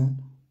my own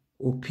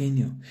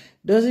opinion.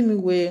 Doesn't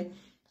mean where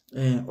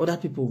other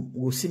people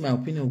will see my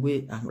opinion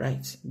where I'm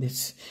right,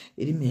 but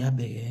it may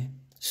happen.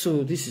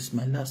 So this is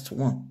my last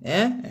one.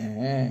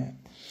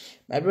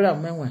 My brother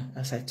Menwa,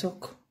 as I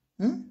talk,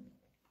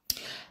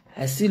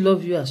 I still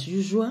love you as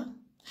usual.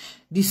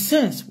 The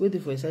sense where they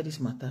for inside this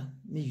matter,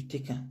 may you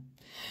take her.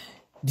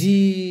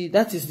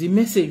 That is the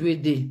message where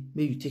they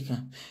may you take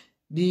her.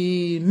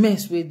 The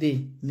mess where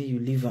they may you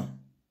leave her.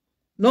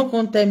 No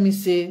one tell me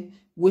say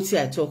what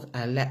I talk,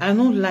 I lie. I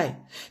don't lie.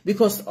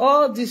 Because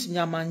all this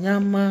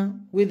nyama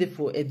where they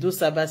for a do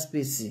cyber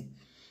space.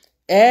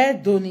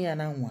 Doni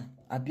ananwa.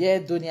 Abi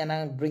doni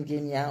anan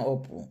bringing ya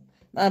up.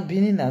 Now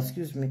being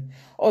excuse me.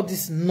 All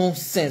this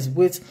nonsense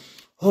with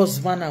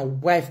husband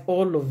and wife,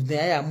 all of them.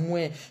 I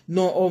am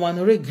no or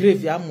manore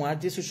grave ya mo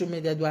ade social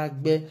media do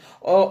agbe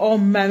or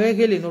my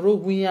regele no ro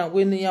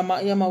when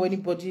yama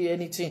anybody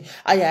anything.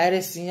 I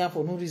arrest here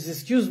for no reason.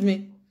 Excuse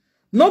me.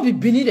 Not be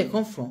Benin they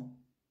come from.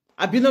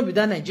 I be not be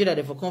that Nigeria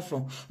they for come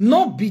from.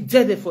 Not be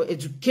there they for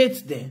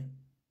educate them.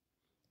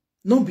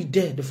 Not be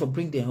there they for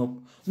bring them up.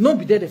 Not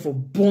be there they for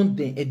bond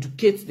them,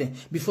 educate them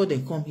before they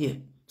come here.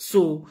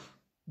 So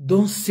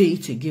don't say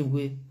it again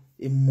with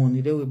a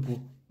money they will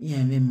go.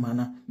 Yeah, me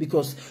mana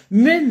because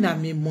men na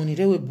me money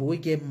they will we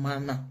get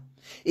mana.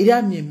 It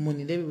have me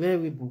money they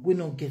we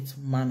not get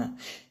mana.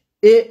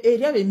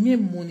 It have me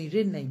money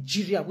they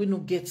Nigeria we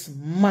not get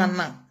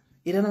mana.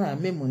 It have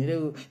me money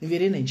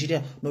they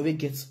Nigeria no we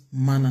get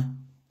mana.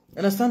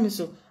 Understand me?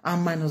 So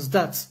and minus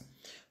that,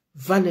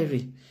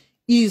 Valerie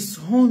is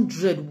 1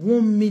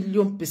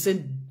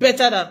 million%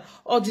 better than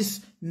all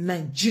these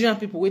Nigerian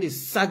people where they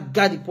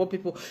saga the poor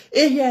people.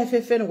 Hey, here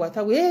FFN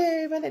water.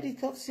 Hey, Valerie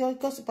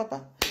cost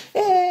papa.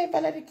 Hey,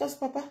 Valerie cost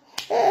papa.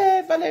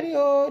 Hey, Valerie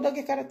oh, don't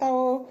get careta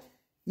oh.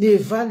 Ne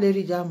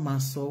Valerie ya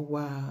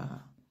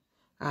masowa.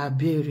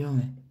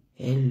 Aberion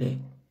ele.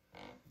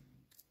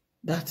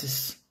 That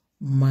is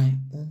my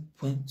own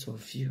point of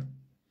view.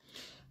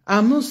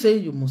 I'm not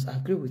saying you must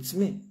agree with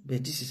me,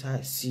 but this is how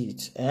I see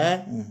it.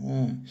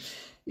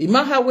 It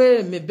might have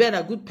where me be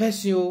a good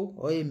person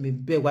or me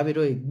be wabedo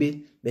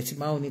egbe, but it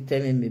might only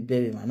tell me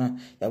be man.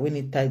 Ya when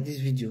it type this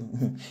video,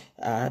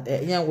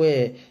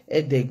 where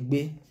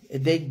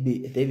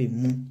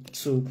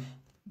so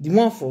the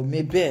one for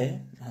me be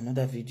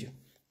another video.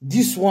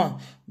 This one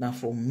now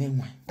for me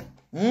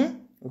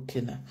one.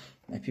 Okay now,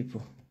 my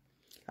people.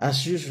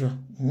 As usual,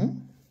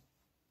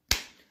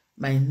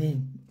 my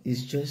name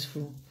is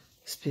Joyful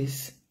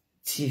Space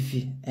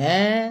TV.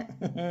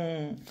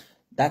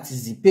 That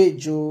is the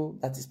page, oh.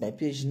 That is my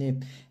page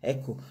name.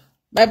 Echo.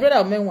 My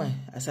brother Menwa,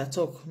 as I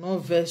talk, no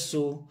verse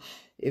so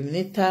if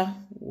later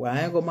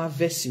why go my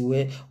verse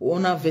where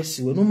ona verse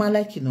where no man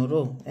like in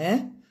oro,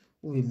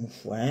 we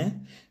move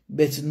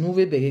but no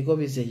we beg go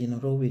be say in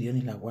oro we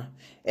only lawa.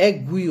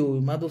 Egui o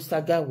mado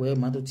saga we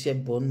mado tie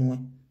bonu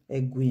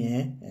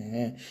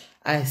egui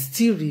I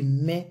still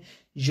remain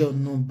your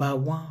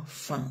 #1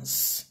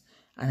 fans.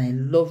 And I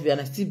love you.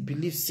 And I still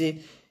believe,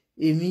 say,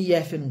 Emi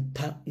Yafen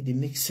tap, it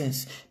make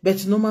sense.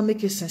 But no man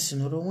make sense, you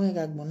know. When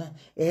Gagbona,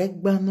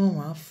 Egba no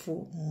one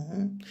for.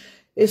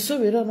 So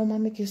we don't no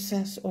man make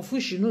sense. Of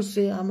which you know,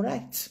 say, I'm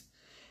right.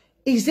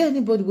 Is there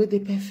anybody with the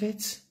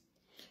perfect?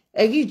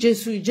 Egi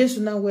Jesus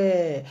now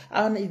where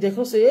and they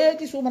can say, hey,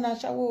 this woman na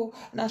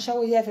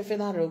shower here for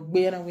na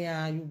rugbe na we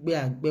are you be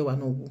agbe wa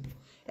no.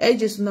 Hey,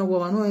 Jesus now we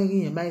no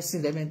egi by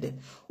sin them there.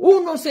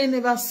 Who no say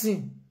never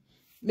sin?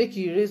 Make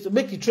you raise,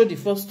 make you throw the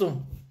first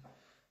stone.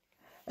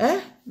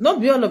 Not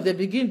be all of them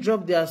begin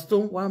drop their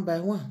stone one by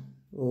one.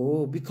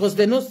 Oh, because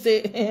they not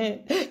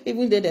say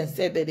even they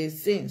said that they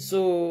sin.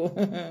 So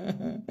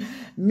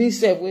me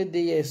say with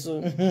the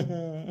so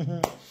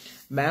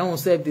my own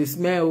self this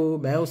smell,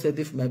 my own self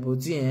if my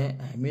body,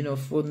 I mean of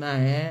food now,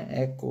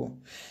 echo.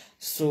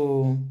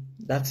 So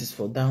that is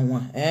for that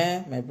one,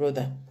 my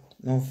brother.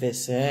 No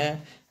face,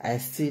 I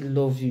still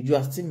love you. You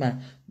are still my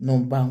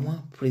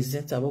 #1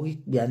 presenter. We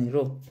be an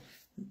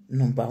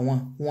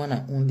 #1, one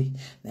and only.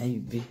 Now you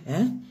be,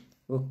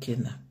 okay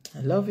now.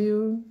 I love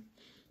you.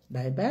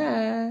 Bye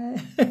bye.